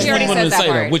already So said which He one already you want him said to that say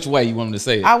though? part. Which way you want him to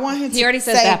say it? I want him to He already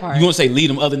says say, that part. You want to say leave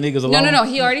them other niggas alone? No.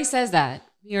 He already says that.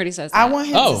 He already says that. I want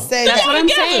him Oh, to say That's that. what I'm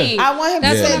Together. saying. I want him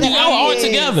That's to what say I'm that. saying. Y'all are he is.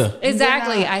 together.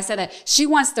 Exactly. We're not. I said that. She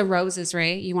wants the roses,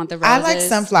 right? You want the roses. I like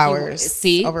sunflowers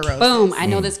See? over roses. Boom. I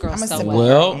know this girl I'm a so simple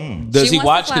well. Well, does She he wants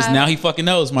watch? the Because flowers. now he fucking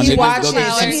knows. My He nigga, watches. go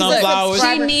get some He's a sunflowers.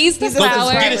 subscriber. She needs the He's a flowers.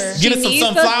 subscriber. Get She us some needs the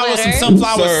sunflowers, some glitter.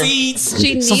 sunflower Sir. seeds.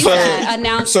 She needs Sir, that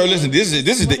announcement. Sir, listen, this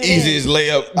is the easiest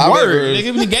layup I've Word.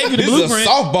 ever. Nigga, we gave you the This blueprint. is a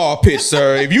softball pitch,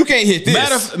 sir. If you can't hit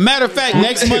this, Matter of fact,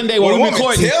 next Monday when when a we woman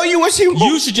recording, tell you what she you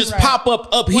wants, should just pop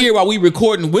up here while we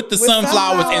recording with the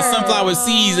sunflowers and sunflowers. sunflower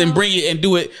seeds and bring it and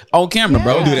do it on camera,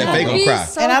 bro. don't do that. That'd Faye gonna be cry.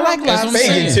 so And I like romantic. lobster. Faye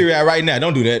getting teary eyed right now.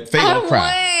 Don't do that. Faye I gonna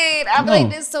cry. would. I'm like,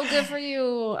 this is so good for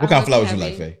you. What kind of flowers you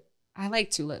like, Faye? I like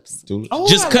tulips. Tulips? Oh,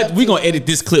 Just I cut. love We to. gonna edit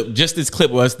this clip, just this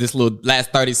clip of us, this little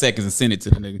last 30 seconds, and send it to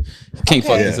the nigga. Can't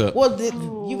fuck Okay. this up. Well,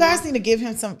 you guys need to give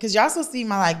him some because y'all supposed to see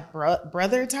my like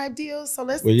brother type deals. So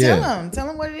let's Well, yeah. tell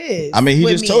him what it is. I mean, he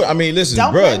with just me. told. I mean, listen,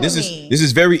 Don't bro, play this with is me. this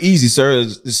is very easy, sir.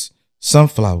 It's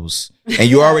sunflowers, and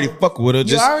you already fuck with her.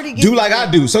 Just already do getting like I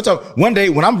do. Sometimes one day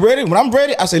when I'm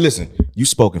ready, I say, listen, you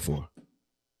spoken for.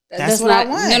 That's what I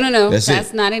not, want. No. That's That's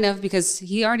it. not enough because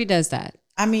he already does that.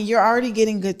 I mean, you're already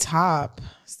getting good top,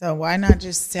 so why not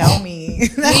just tell me?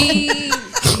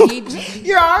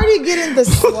 You're already getting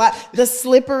the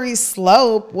slippery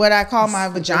slope, what I call my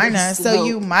vagina. So slope.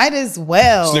 you might as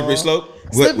well Slippery slope.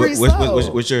 Slippery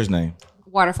slope. What's yours name?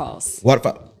 Waterfalls. What?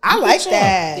 I like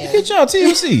that. Get y'all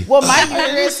TLC. Well, my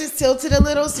uterus is tilted a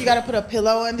little, so you got to put a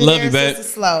pillow under Love there. you, So babe. it's a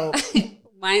slope,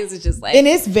 Mine's is just like and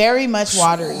it's very much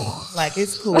watery. Like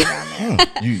it's cool down there.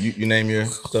 You name your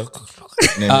stuff.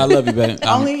 Name I it. love you, babe.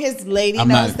 Only his lady I'm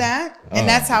knows not- that, and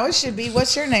that's how it should be.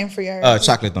 What's your name for yours?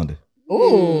 Chocolate Thunder.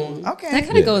 Ooh, okay. that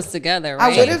kind of goes together, I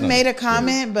right? would have made a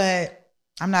comment, but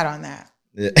I'm not on that.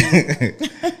 Yeah.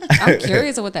 I'm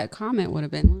curious of what that comment would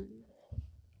have been.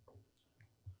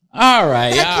 All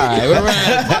right.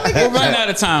 We're running out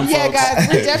of time, Yeah, folks. guys,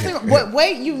 we definitely.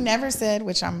 Wait, you never said,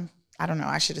 which I I don't know.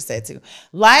 I should have said too.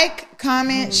 Like,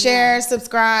 comment, share,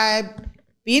 subscribe.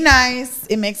 Be nice.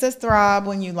 It makes us throb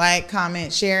when you like,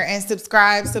 comment, share, and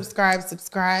subscribe.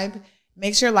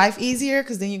 Makes your life easier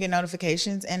because then you get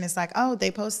notifications and it's like, oh, they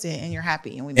posted and you're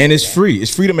happy. And it's free.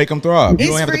 It's free to make them throb. You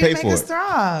don't have to pay for it. Us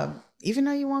throb, even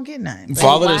though you won't get none.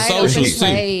 Follow the socials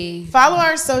too. Follow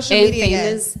our social media.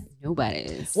 Famous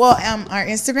nobodies. Well, our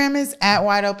Instagram is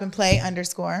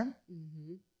 @wideopenplay_.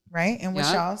 Right? And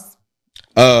what's y'all's?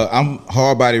 I'm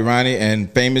Hardbody Ronnie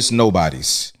and Famous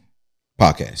Nobodies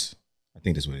podcast. I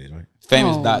think that's what it is, right?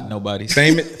 Famous dot nobodies.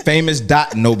 Famous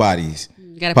dot nobodies.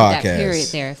 You gotta put that period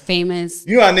there. Famous.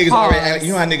 You know how niggas already.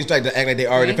 You know how niggas try to act like they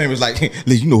already famous. Like,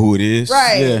 you know who it is,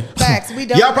 right? Yeah. Facts. We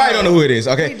don't. Y'all probably don't know who it is.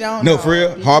 Okay. We don't. No, know. for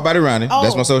real. Hardbody Ronnie.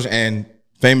 That's my social and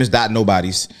famous dot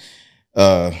nobodies.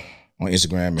 On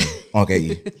Instagram and on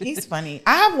KE. He's funny.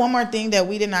 I have one more thing that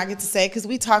we did not get to say because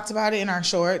we talked about it in our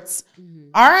shorts.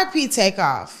 R.I.P.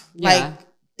 Takeoff. Yeah. Like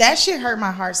that shit hurt my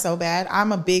heart so bad.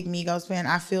 I'm a big Migos fan.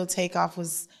 I feel Takeoff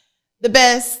was the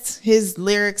best. His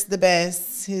lyrics the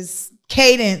best. His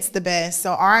cadence the best.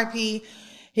 So R.I.P.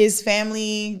 his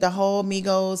family, the whole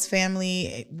Migos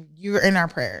family. You're in our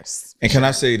prayers. And can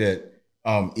I say that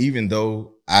even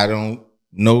though I don't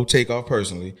know Takeoff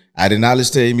personally, I did not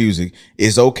listen to their music.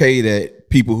 It's okay that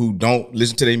people who don't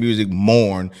listen to their music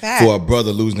mourn for a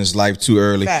brother losing his life too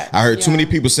early. I heard too many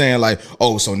people saying like,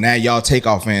 "Oh, so now y'all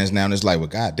Takeoff fans now." And it's like, well,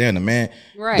 goddamn, the man,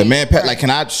 like, can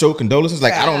I show condolences?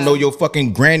 Like, I don't know your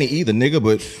fucking granny either, nigga.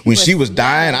 But when she was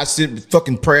dying, I sit with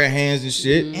fucking prayer hands and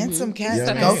shit. And some cats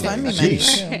go fund me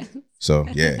money. So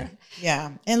yeah.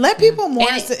 Yeah. And let people mourn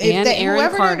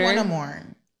whoever Carter. they want to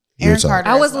mourn. Aaron Carter.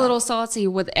 I was a little salty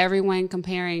with everyone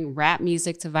comparing rap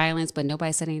music to violence, but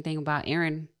nobody said anything about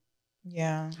Aaron.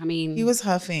 Yeah. I mean, he was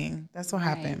huffing. That's what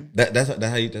happened. That's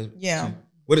how you does. Yeah.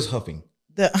 What is huffing?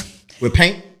 With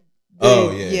paint?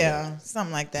 Yeah,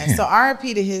 something like that. So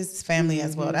RIP to his family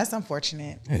as well. That's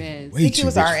unfortunate. It is. I think he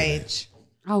was our age.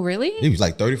 Oh, really? He was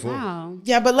like 34. Wow.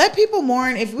 Yeah, but let people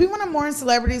mourn. If we want to mourn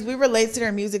celebrities, we relate to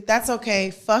their music. That's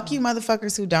okay. Fuck you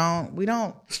motherfuckers who don't. We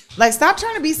don't. Like, stop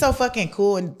trying to be so fucking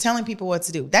cool and telling people what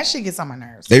to do. That shit gets on my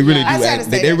nerves. They really do act.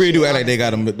 They really do act like they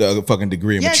got a fucking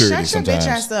degree of maturity shut sometimes.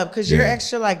 your bitch ass up because you're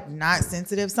extra like not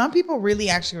sensitive. Some people really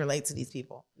actually relate to these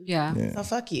people. Yeah. So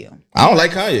fuck you. I don't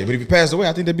like Kanye, but if he passed away,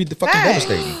 I think that'd be fucking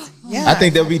devastating. Yeah, I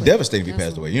think that would be devastating if he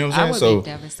passed away. You know what I'm saying?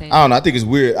 So I don't know. I think it's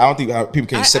weird. I don't think people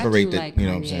can separate that. Like you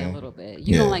know what I'm Kanye saying? A little bit.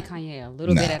 You don't like Kanye a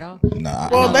little bit at all? Nah.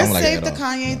 Well, let's save the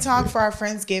Kanye talk for our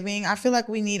Friendsgiving. I feel like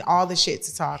we need all the shit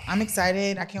to talk. I'm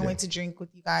excited. I can't wait to drink with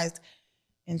you guys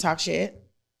and talk shit.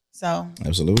 So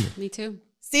absolutely. Me too.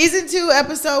 Season 2,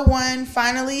 episode 1,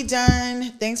 finally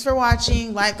done. Thanks for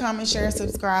watching. Like, comment, share,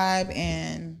 subscribe,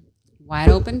 and Wide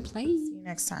Open Play. See you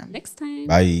next time. Next time.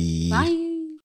 Bye. Bye.